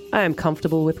am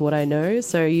comfortable with what I know.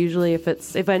 So usually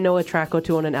if I know a track or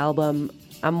two on an album,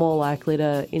 I'm more likely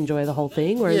to enjoy the whole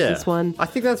thing. Whereas this one... I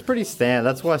think that's pretty standard.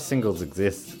 That's why singles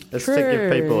exist. It's to True.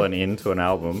 give people an in to an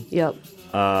album. Yep.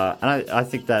 And I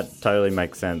think that totally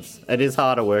makes sense. It is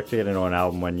harder work to get into an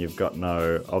album when you've got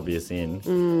no obvious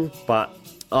in. But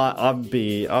I've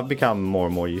become more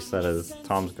and more used to that as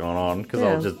time's gone on because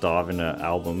I'll just dive into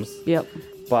albums. Yep.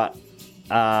 But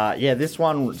this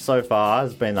one so far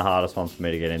has been the hardest one for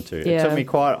me to get into. It Yeah. took me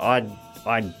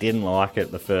I didn't like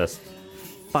it the first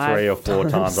 3 or 4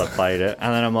 times I played it,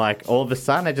 and then I'm like, all of a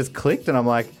sudden it just clicked, and I'm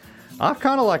like, I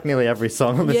kind of like nearly every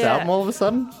song on this album all of a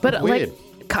sudden. But it's weird.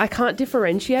 I can't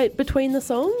differentiate between the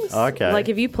songs. Okay. Like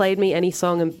if you played me any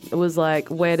song and it was like,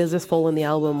 where does this fall in the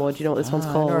album, or do you know what this one's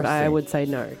called? I interesting. would say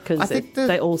no, because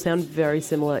they all sound very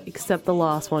similar, except the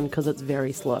last one because it's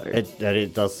very slow.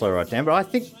 It does slow right down, but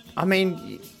I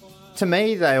mean, to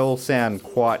me they all sound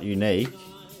quite unique,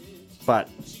 but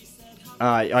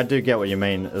I do get what you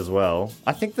mean as well.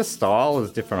 I think the style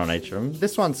is different on each of them.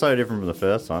 This one's so different from the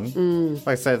first one. Like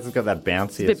I said, it's got that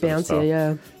bouncy. It's a bit bouncier,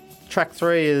 yeah. Track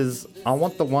 3 is I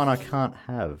Want the One I Can't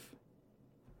Have.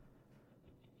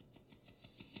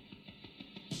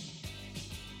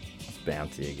 It's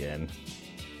bouncy again.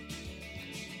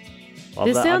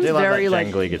 This sounds very like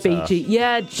jangly guitar. beachy.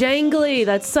 Yeah, jangly.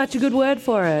 That's such a good word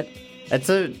for it. It's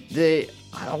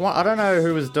I don't know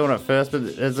who was doing it first,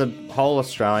 but there's a whole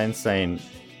Australian scene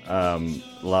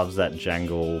loves that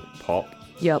jangle pop.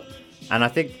 Yep. And I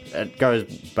think it goes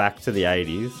back to the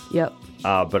 80s. Yep.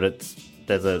 But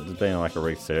there's been like a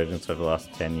resurgence over the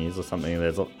last 10 years or something.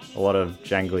 There's a lot of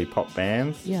jangly pop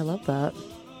bands. Yeah, I love that.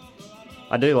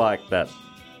 I do like that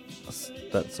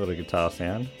sort of guitar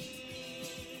sound.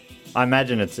 I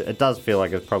imagine it does feel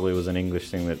like it probably was an English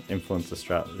thing that influenced the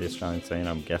Australian scene,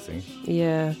 I'm guessing.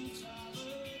 Yeah.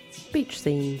 Beach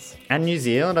scenes. And New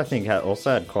Zealand, I think,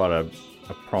 also had quite a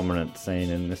prominent scene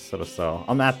in this sort of style.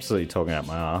 I'm absolutely talking out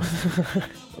my ass.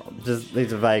 Just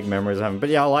these are vague memories I have. But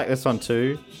yeah, I like this one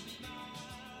too.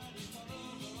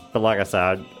 But like I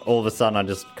said, all of a sudden I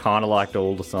just kind of liked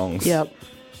all the songs. Yep.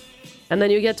 And then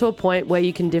you get to a point where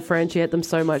you can differentiate them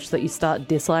so much that you start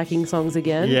disliking songs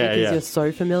again because you're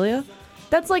so familiar.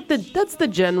 That's the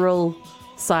general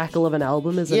cycle of an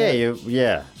album, isn't it?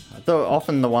 Yeah. Though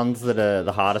often the ones that are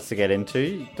the hardest to get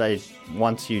into,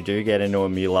 once you do get into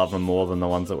them, you love them more than the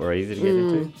ones that were easy to get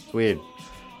into. It's weird.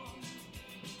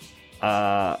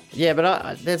 But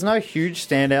there's no huge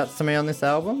standouts to me on this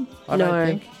album, I don't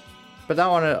think. But that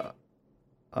one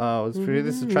was pretty.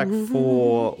 This is track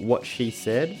 4, What She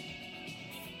Said.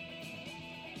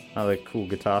 Another cool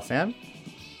guitar sound.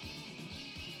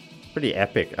 Pretty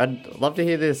epic. I'd love to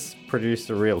hear this produced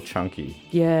a real chunky.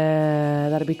 Yeah,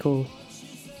 that'd be cool.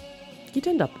 You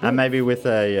turned up. And maybe with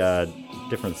a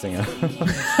different singer.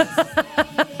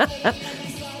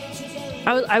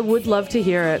 I would love to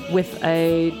hear it with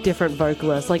a different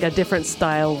vocalist, like a different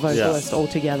style vocalist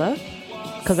altogether.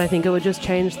 Because I think it would just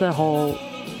change the whole...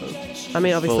 I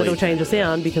mean, obviously it'll change the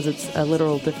sound because it's a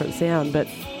literal different sound, but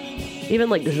even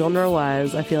like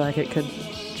genre-wise, I feel like it could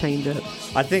change it.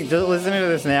 I think just listening to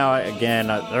this now again,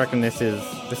 I reckon this is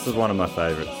one of my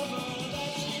favourites.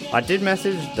 I did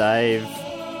message Dave,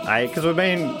 because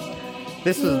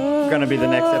this was going to be the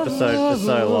next episode for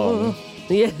so long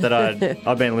that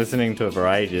I've been listening to it for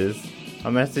ages. I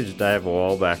messaged Dave a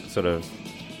while back, sort of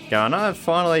going, I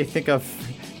finally think I've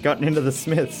gotten into the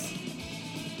Smiths.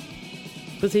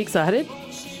 Was he excited?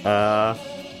 Yeah,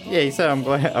 he said, I'm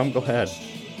glad.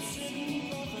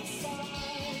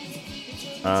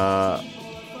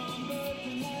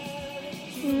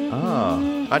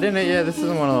 I didn't. Yeah, this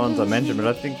isn't one of the ones I mentioned, but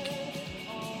I think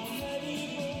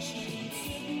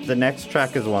the next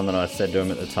track is one that I said to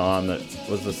him at the time that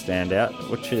was the standout,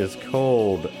 which is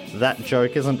called "That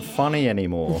Joke Isn't Funny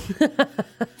Anymore."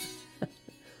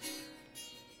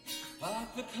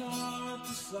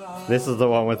 This is the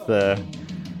one with the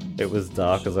 "It was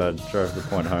dark as I drove the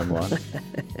point home" line.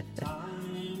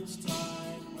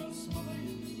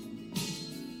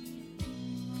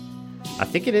 I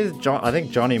think it is. I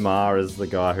think Johnny Marr is the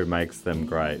guy who makes them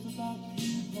great.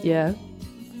 Yeah.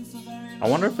 I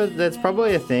wonder if there's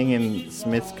probably a thing in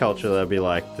Smith's culture that'll be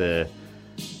like the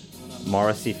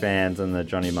Morrissey fans and the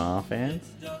Johnny Marr fans.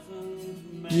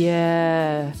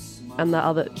 Yeah. And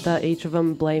that each of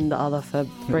them blame the other for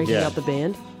breaking up the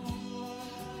band.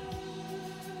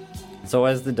 It's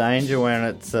always the danger when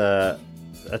it's a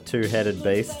two-headed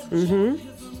beast. Mm-hmm.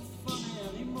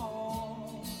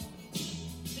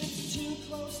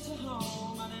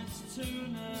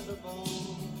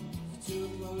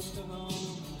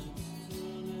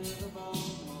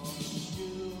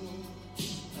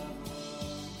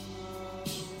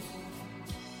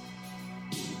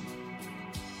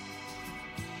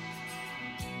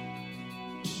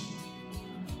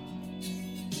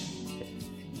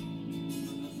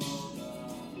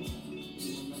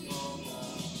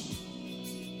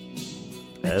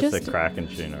 That's a cracking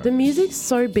tuner. The music's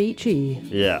so beachy.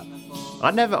 Yeah.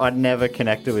 I'd never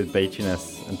connected with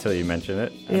beachiness until you mentioned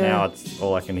it, and now it's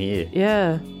all I can hear.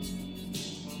 Yeah.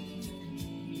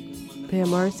 But yeah,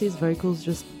 Morrissey's vocals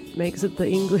just makes it the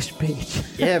English beach.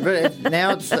 Yeah, but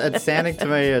now it's sounding to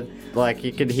me like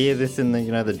you could hear this in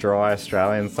the dry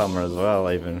Australian summer as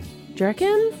well. Even. Do you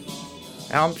reckon?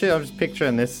 I'm just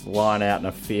picturing this lying out in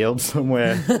a field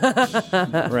somewhere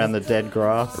around the dead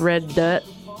grass. Red dirt.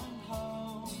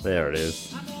 There it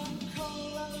is.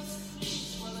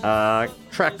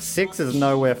 Track 6 is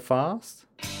Nowhere Fast.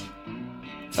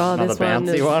 Oh, Another this one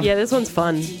bouncy one. Yeah, this one's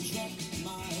fun.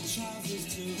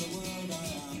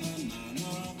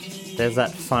 There's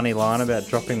that funny line about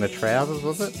dropping the trousers,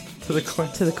 was it? To the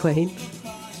Queen. To the Queen.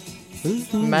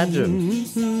 Imagine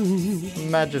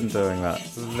doing that.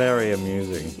 Very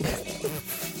amusing.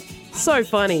 So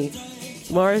funny.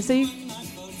 Morrissey.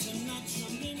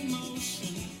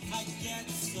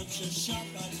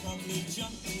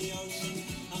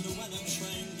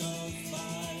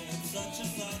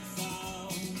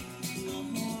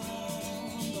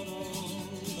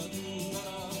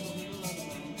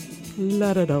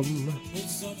 La-da-dum.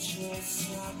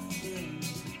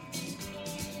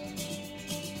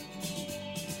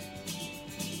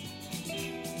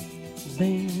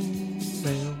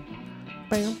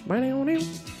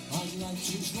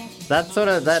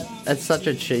 It's such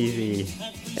a cheesy.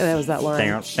 Yeah, there was that line.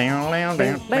 We've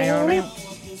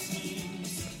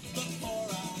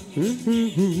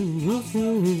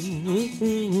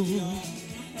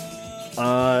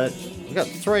got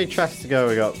 3 tracks to go.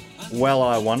 We got Well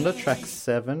I Wonder, track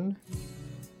 7.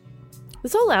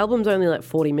 This whole album's only like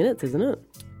 40 minutes, isn't it?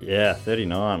 Yeah,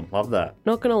 39. Love that.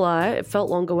 Not gonna lie, it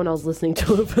felt longer when I was listening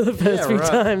to it for the first few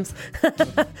times.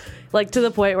 Like to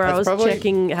the point where I was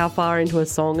checking how far into a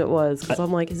song it was, because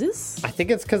I'm like, is this? I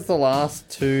think it's because the last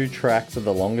 2 tracks are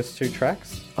the longest 2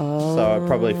 tracks. Oh. So it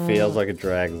probably feels like it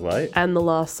drags late. And the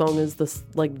last song is the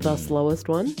slowest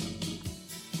one.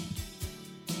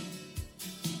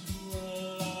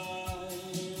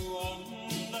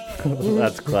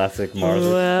 That's classic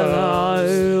Morrissey.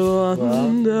 Well,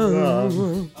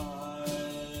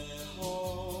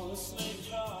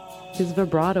 his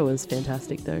vibrato is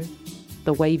fantastic, though.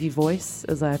 The wavy voice,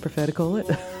 as I prefer to call it.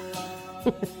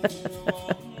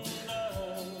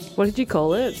 What did you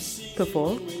call it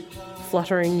before?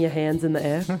 Fluttering your hands in the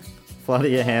air? Flutter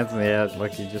your hands in the air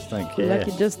like you just don't care. Like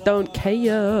you just don't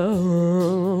care.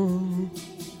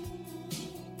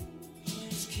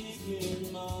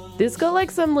 This got like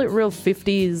some real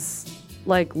 50s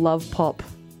like love pop.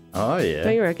 Oh yeah.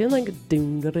 Don't you reckon? Like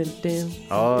ding ding ding.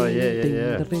 Oh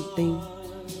yeah.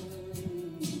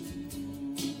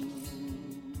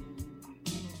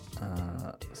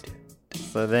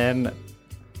 So then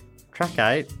track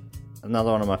 8,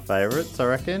 another one of my favourites, I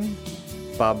reckon.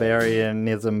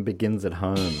 Barbarianism Begins at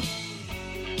Home.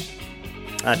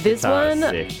 This one,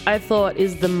 I thought,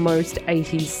 is the most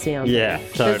 80s sounding. Yeah,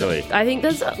 totally. I think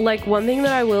there's, like, one thing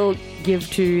that I will give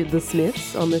to the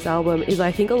Smiths on this album is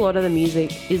I think a lot of the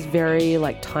music is very,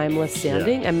 like, timeless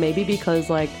sounding. Yeah. And maybe because,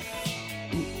 like,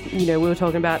 we were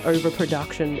talking about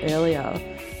overproduction earlier.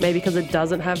 Maybe because it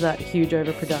doesn't have that huge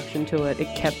overproduction to it,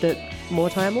 it kept it more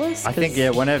timeless. I think,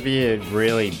 whenever you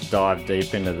really dive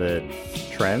deep into the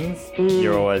trends,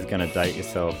 you're always going to date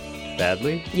yourself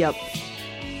badly. Yep.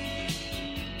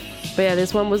 But yeah,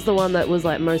 this one was the one that was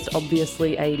like most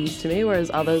obviously 80s to me, whereas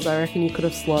others I reckon you could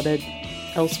have slotted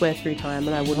elsewhere through time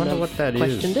and I wouldn't have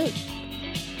questioned it.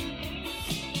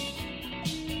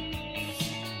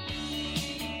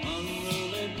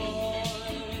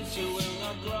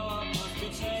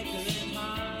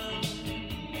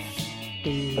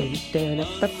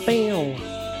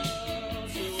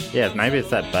 Yeah, maybe it's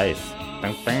that bass.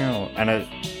 And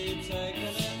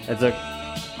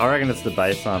I reckon it's the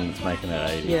bass line that's making it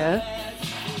 80. Yeah.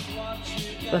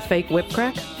 The fake whip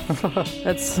crack.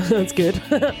 That's good.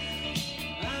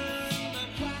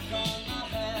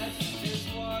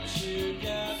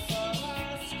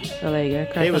 Oh, there you go.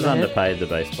 Crack he was on the underpaid, the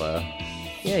bass player.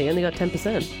 Yeah, he only got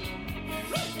 10%.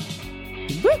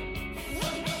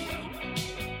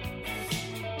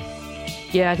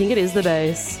 Yeah, I think it is the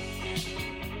bass.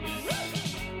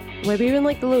 Maybe even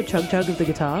like the little chug-chug of the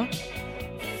guitar.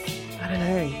 I don't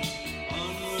know.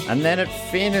 And then it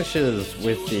finishes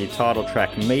with the title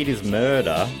track, Meat is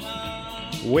Murder,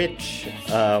 which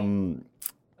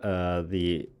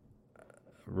the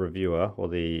reviewer, or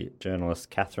the journalist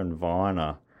Catherine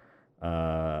Viner,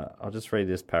 I'll just read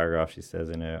this paragraph she says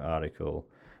in her article.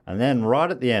 And then right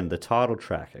at the end, the title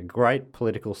track, a great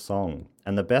political song,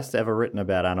 and the best ever written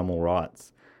about animal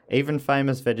rights. Even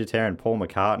famous vegetarian Paul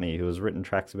McCartney, who has written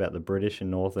tracks about the British in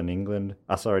Northern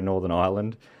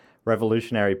Ireland,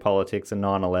 revolutionary politics, and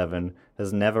 9/11,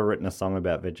 has never written a song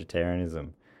about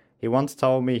vegetarianism. He once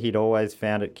told me he'd always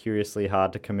found it curiously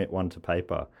hard to commit one to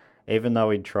paper, even though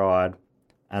he'd tried,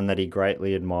 and that he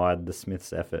greatly admired the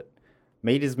Smiths' effort.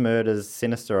 Meat is Murder's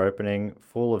sinister opening,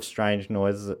 full of strange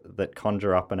noises that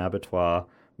conjure up an abattoir,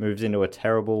 moves into a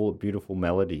terrible, beautiful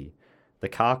melody. The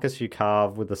carcass you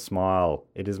carve with a smile,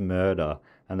 it is murder,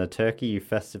 and the turkey you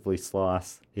festively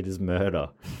slice, it is murder.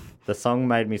 The song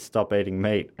made me stop eating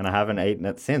meat, and I haven't eaten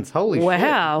it since. Holy shit.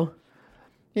 Wow.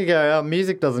 You go,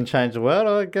 music doesn't change the world.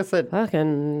 I guess it,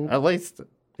 Fucking, at least,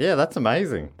 yeah, that's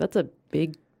amazing. that's a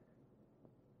big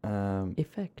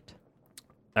effect.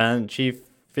 And she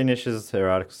finishes her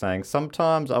article saying,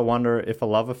 sometimes I wonder if a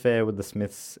love affair with the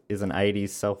Smiths is an 80s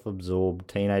self-absorbed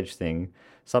teenage thing,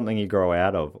 something you grow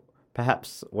out of.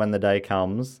 Perhaps when the day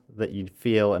comes that you'd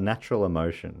feel a natural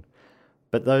emotion.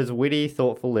 But those witty,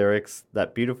 thoughtful lyrics,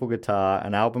 that beautiful guitar,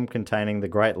 an album containing the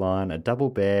great line, a double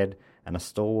bed and a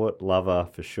stalwart lover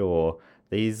for sure,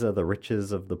 these are the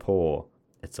riches of the poor.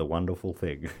 It's a wonderful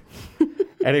thing.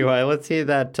 Anyway, let's hear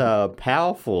that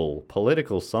powerful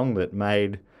political song that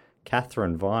made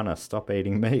Catherine Viner stop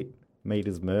eating meat. Meat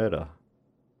is Murder.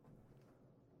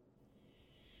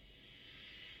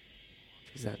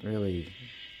 Geez, that really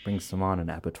brings to mind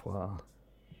an abattoir.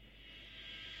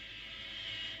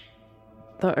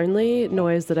 The only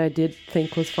noise that I did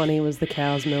think was funny was the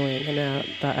cows mooing, and now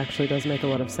that actually does make a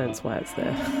lot of sense why it's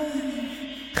there.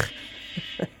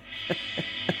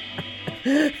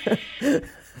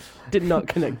 Did not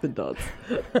connect the dots.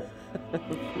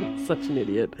 Such an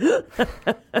idiot.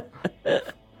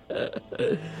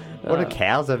 What do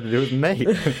cows have to do with meat?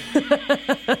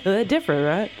 They're different,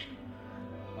 right?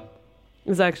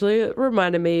 It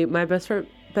reminded me, my best friend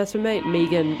mate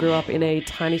Megan grew up in a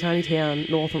tiny, tiny town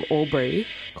north of Albury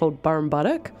called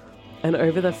Burrumbuttock, and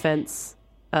over the fence,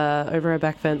 over her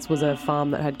back fence was a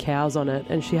farm that had cows on it,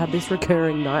 and she had this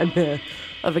recurring nightmare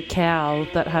of a cow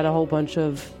that had a whole bunch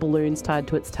of balloons tied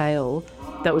to its tail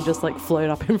that would just like float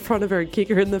up in front of her and kick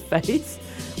her in the face.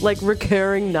 Like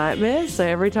recurring nightmares. So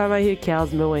every time I hear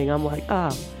cows mooing, I'm like,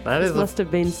 this must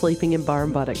have been sleeping in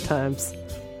Burrumbuttock times.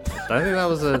 I think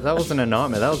that wasn't a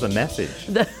nightmare. That was a message.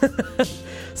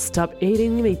 Stop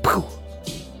eating me. Pooh.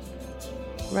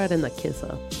 Right in the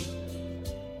kisser.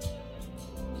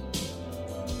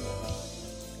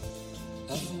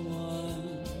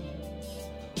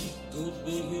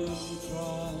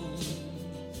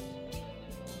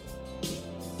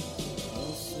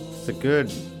 It's a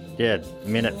good,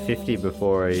 minute 50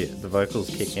 before the vocals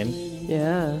kick in.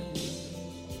 Yeah.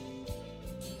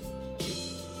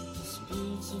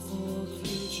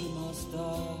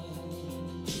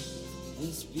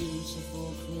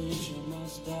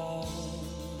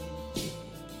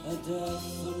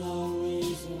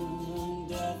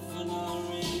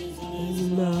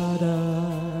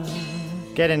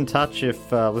 Get in touch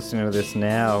if listening to this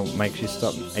now makes you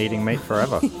stop eating meat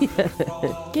forever.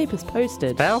 Keep us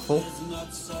posted. Powerful.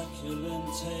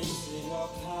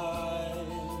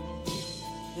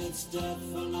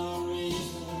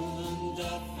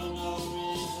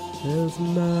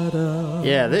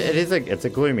 Yeah, it's a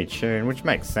gloomy tune, which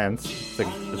makes sense.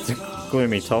 It's a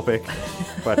gloomy topic,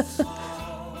 but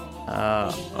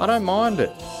I don't mind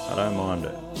it.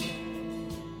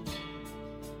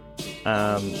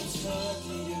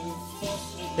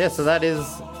 So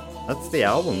that's the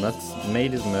album. That's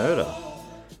Meat is Murder.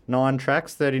 9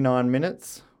 tracks, 39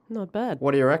 minutes. Not bad.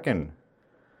 What do you reckon?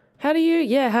 How do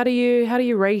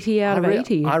you rate it out of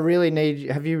 80? I really need.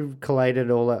 Have you collated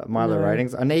all my other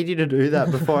ratings? I need you to do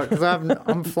that before, because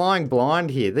I'm flying blind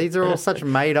here. These are all such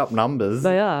made up numbers.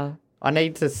 They are. I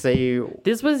need to see.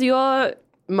 This was your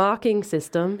marking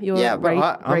system.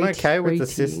 I'm okay with the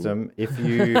system if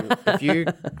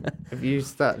you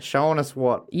start showing us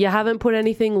what. You haven't put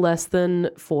anything less than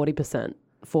 40%.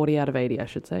 40 out of 80, I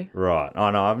should say. Right.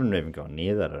 Oh no, I haven't even gone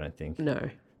near that. I don't think. No.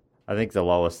 I think the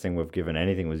lowest thing we've given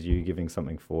anything was you giving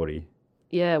something 40.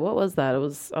 Yeah, what was that? I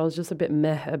was just a bit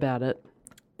meh about it.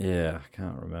 Yeah, I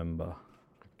can't remember.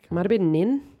 Might have been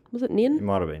Nin. Was it Nin? It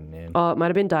might have been Nin. Oh, it might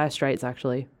have been Dire Straits,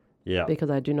 actually. Yeah. Because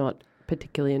I do not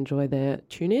particularly enjoy their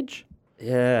tunage.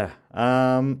 Yeah.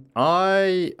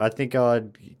 I think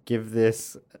I'd give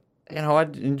this, I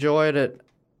enjoyed it.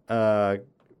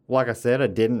 Like I said, I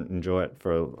didn't enjoy it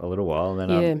for a little while. And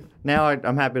then now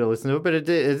I'm happy to listen to it, but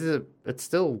it's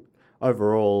still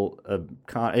overall,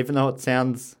 even though it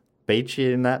sounds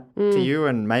beachy in that to you,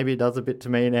 and maybe it does a bit to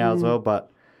me now as well,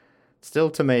 but still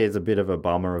to me is a bit of a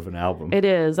bummer of an album. It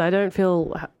is. I don't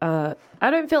feel up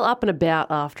and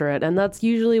about after it, and that's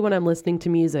usually when I'm listening to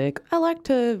music. I like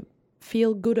to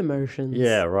feel-good emotions.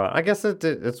 Yeah, right. I guess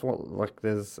it's what, like,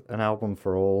 there's an album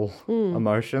for all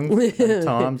emotions and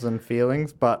times and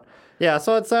feelings. But yeah,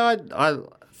 so I'd say I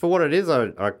for what it is,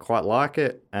 I quite like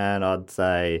it, and I'd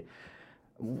say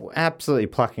absolutely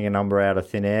plucking a number out of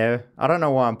thin air. I don't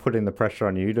know why I'm putting the pressure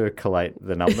on you to collate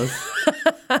the numbers.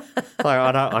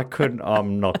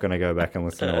 I'm not going to go back and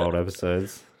listen to old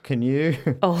episodes. Can you?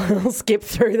 I'll skip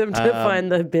through them to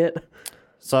find the bit.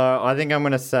 So I think I'm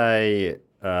going to say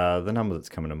the number that's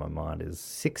coming to my mind is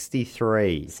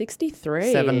 63.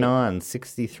 63. 79,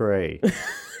 63.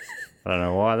 I don't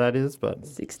know why that is, but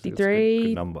 63, it's a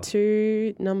good number.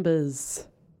 2 numbers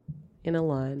in a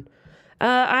line.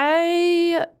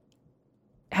 Had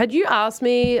you asked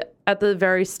me at the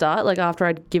very start, like after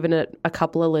I'd given it a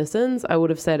couple of listens, I would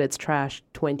have said it's trash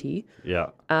 20. Yeah.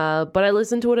 But I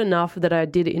listened to it enough that I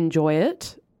did enjoy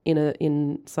it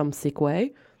in some sick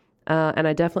way. And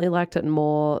I definitely liked it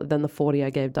more than the 40 I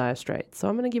gave Dire Straits. So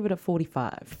I'm going to give it a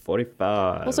 45.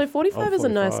 45. Also, 45 is a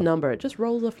nice number. It just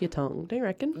rolls off your tongue, don't you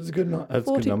reckon? It's a good number. It's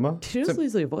a good number. Did you just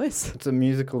lose your voice? It's a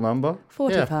musical number.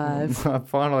 45. Yeah.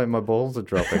 Finally, my balls are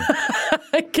dropping.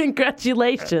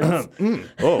 Congratulations.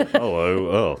 Oh, hello.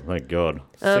 Oh, thank God.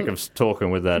 Sick of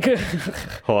talking with that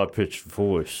high-pitched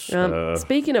voice.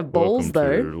 Speaking of balls,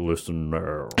 welcome to Listen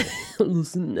Now.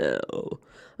 Listen now.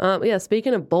 Yeah,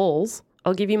 speaking of balls,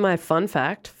 I'll give you my fun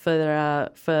fact for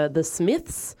the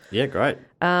Smiths. Yeah, great.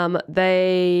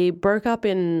 They broke up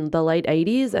in the late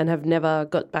 80s and have never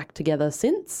got back together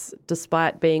since,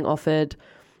 despite being offered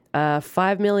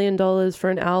 $5 million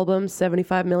for an album,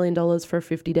 $75 million for a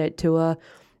 50-date tour.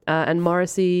 And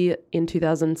Morrissey in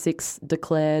 2006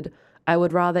 declared, "I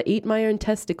would rather eat my own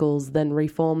testicles than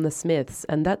reform the Smiths."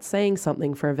 And that's saying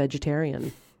something for a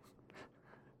vegetarian.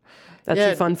 That's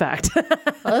your fun fact.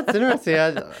 Oh, that's interesting.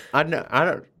 I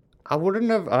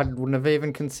wouldn't have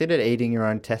even considered eating your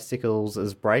own testicles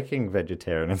as breaking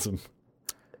vegetarianism.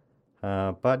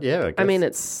 But yeah, I mean,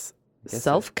 it's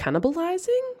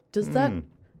self-cannibalizing. Does that?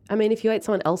 I mean, if you ate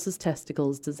someone else's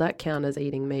testicles, does that count as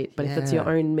eating meat? But if it's your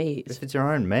own meat, if it's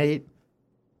your own meat,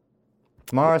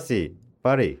 Morrissey,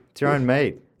 buddy, it's your own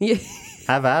meat. Yeah.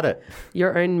 Have at it.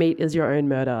 Your own meat is your own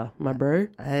murder, my bro.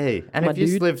 Hey, and My if you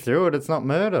dude. live through it, it's not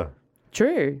murder.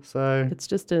 True. So It's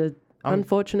just an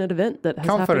unfortunate event that has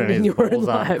confident happened in his your own balls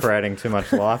aren't life. creating too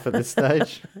much life at this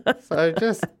stage. So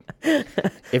just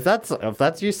if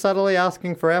that's you subtly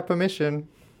asking for our permission,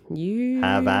 You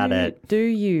have at it. Do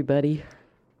you, buddy?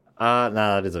 No,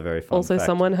 that is a very fun Also, fact.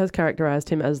 someone has characterized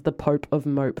him as the Pope of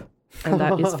Mope, and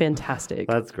that is fantastic.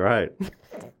 That's great.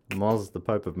 Moz, the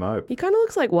Pope of Mope. He kind of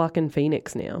looks like Joaquin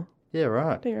Phoenix now. Yeah,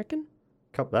 right. Don't you reckon?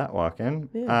 Cop that, Joaquin.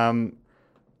 Yeah.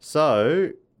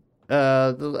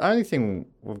 The only thing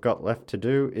we've got left to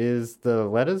do is the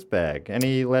letters bag.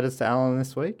 Any letters to Alan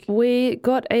this week? We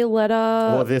got a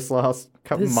letter. Or this last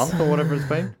month or whatever it's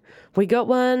been? We got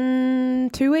one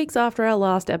 2 weeks after our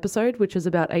last episode, which is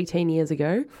about 18 years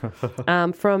ago,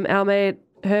 from our mate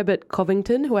Herbert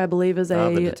Covington, who I believe is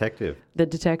the detective. The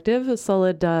detective, a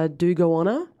solid Do Go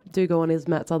Oner. Do Go On is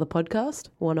Matt's other podcast,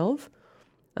 one of.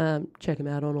 Check him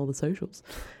out on all the socials.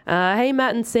 Hey,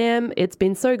 Matt and Sam, it's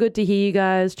been so good to hear you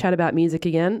guys chat about music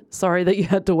again. Sorry that you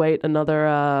had to wait another,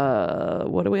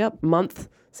 month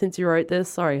since you wrote this.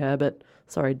 Sorry, Herbert.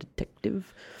 Sorry,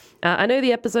 detective. I know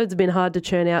the episodes have been hard to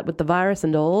churn out with the virus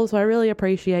and all, so I really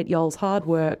appreciate y'all's hard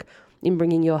work in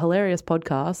bringing your hilarious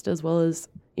podcast as well as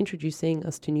introducing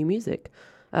us to new music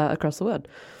across the world.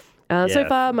 So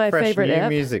far, my fresh favourite new app.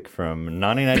 music from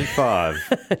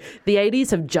 1985. The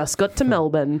 80s have just got to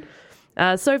Melbourne.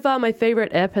 So far, my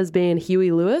favourite ep has been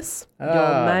Huey Lewis,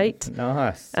 your mate.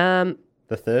 Nice. The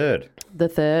third. The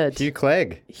third. Hugh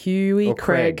Clegg. Huey Or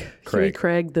Craig. Huey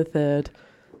Craig the third.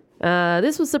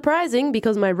 This was surprising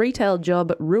because my retail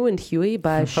job ruined Huey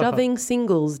by shoving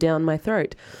singles down my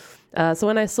throat. So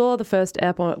when I saw the first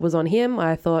ep was on him,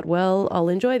 I thought, well, I'll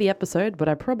enjoy the episode, but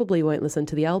I probably won't listen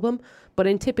to the album. But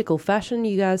in typical fashion,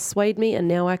 you guys swayed me, and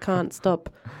now I can't stop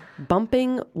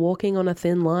bumping, walking on a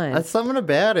thin line. There's something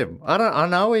about him. I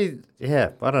don't know.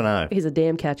 He's a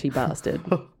damn catchy bastard.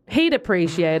 He'd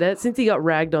appreciate it since he got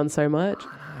ragged on so much.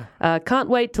 Can't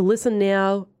wait to listen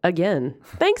now again.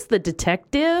 Thanks, the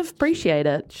detective. Appreciate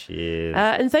it. Cheers.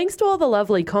 And thanks to all the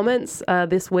lovely comments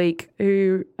this week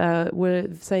who were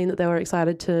saying that they were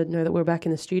excited to know that we're back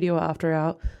in the studio after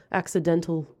our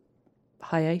accidental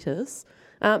hiatus.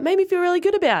 Made me feel really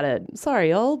good about it.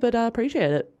 Sorry, y'all, but I appreciate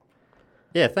it.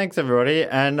 Yeah, thanks everybody.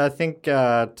 And I think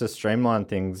to streamline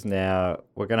things now,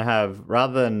 we're going to have,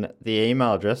 rather than the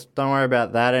email address, don't worry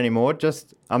about that anymore.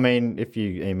 Just, I mean, if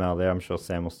you email there, I'm sure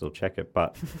Sam will still check it.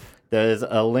 But there's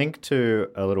a link to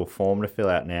a little form to fill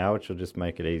out now, which will just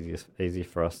make it easy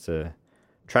for us to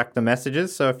track the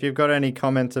messages. So if you've got any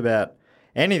comments about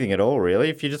anything at all, really,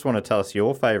 if you just want to tell us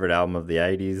your favourite album of the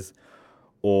 80s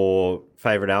or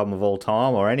favourite album of all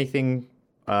time or anything.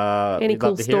 Any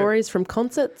cool stories from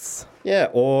concerts? Yeah,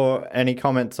 or any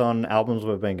comments on albums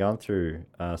we've been going through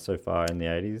so far in the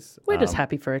 80s. We're just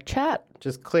happy for a chat.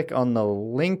 Just click on the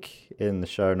link in the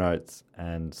show notes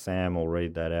and Sam will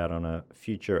read that out on a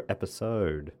future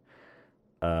episode.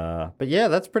 But yeah,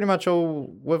 that's pretty much all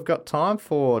we've got time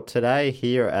for today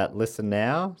here at Listen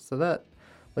Now. So that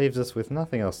leaves us with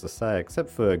nothing else to say except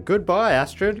for goodbye,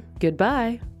 Astrid.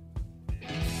 Goodbye.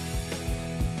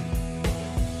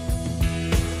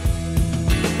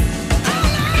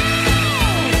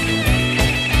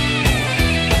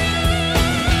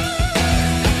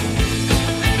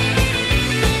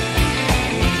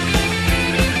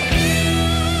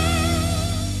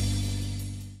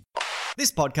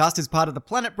 This podcast is part of the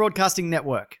Planet Broadcasting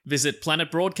Network. Visit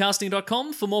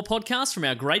planetbroadcasting.com for more podcasts from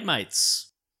our great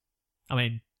mates. I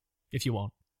mean, if you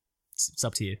want. It's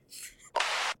up to you.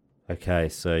 Okay,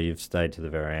 so you've stayed to the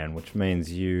very end, which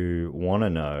means you want to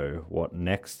know what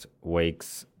next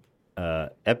week's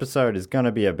episode is going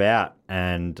to be about.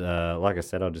 And like I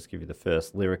said, I'll just give you the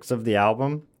first lyrics of the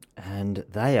album. And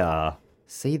they are,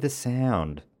 see the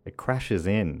sound. It crashes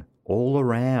in. All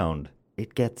around.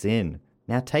 It gets in.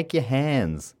 Now take your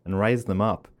hands and raise them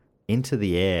up into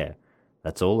the air.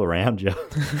 That's all around you.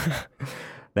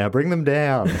 Now bring them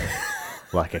down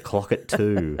like a clock at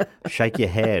 2. Shake your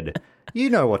head. You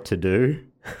know what to do.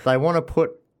 They want to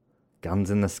put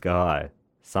guns in the sky.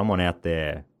 Someone out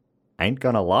there ain't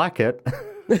gonna like it.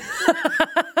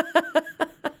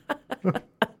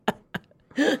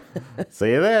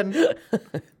 See you then.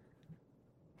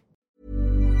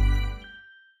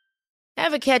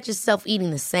 Ever catch yourself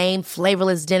eating the same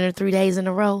flavorless dinner 3 days in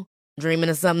a row? Dreaming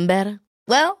of something better?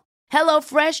 Well,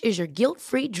 HelloFresh is your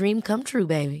guilt-free dream come true,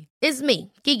 baby. It's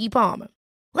me, Keke Palmer.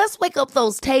 Let's wake up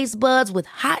those taste buds with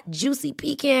hot, juicy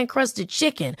pecan-crusted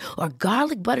chicken or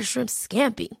garlic butter shrimp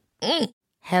scampi.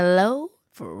 Hello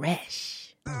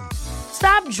Fresh.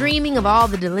 Stop dreaming of all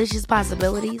the delicious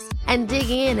possibilities and dig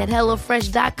in at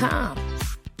HelloFresh.com.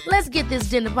 Let's get this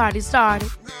dinner party started.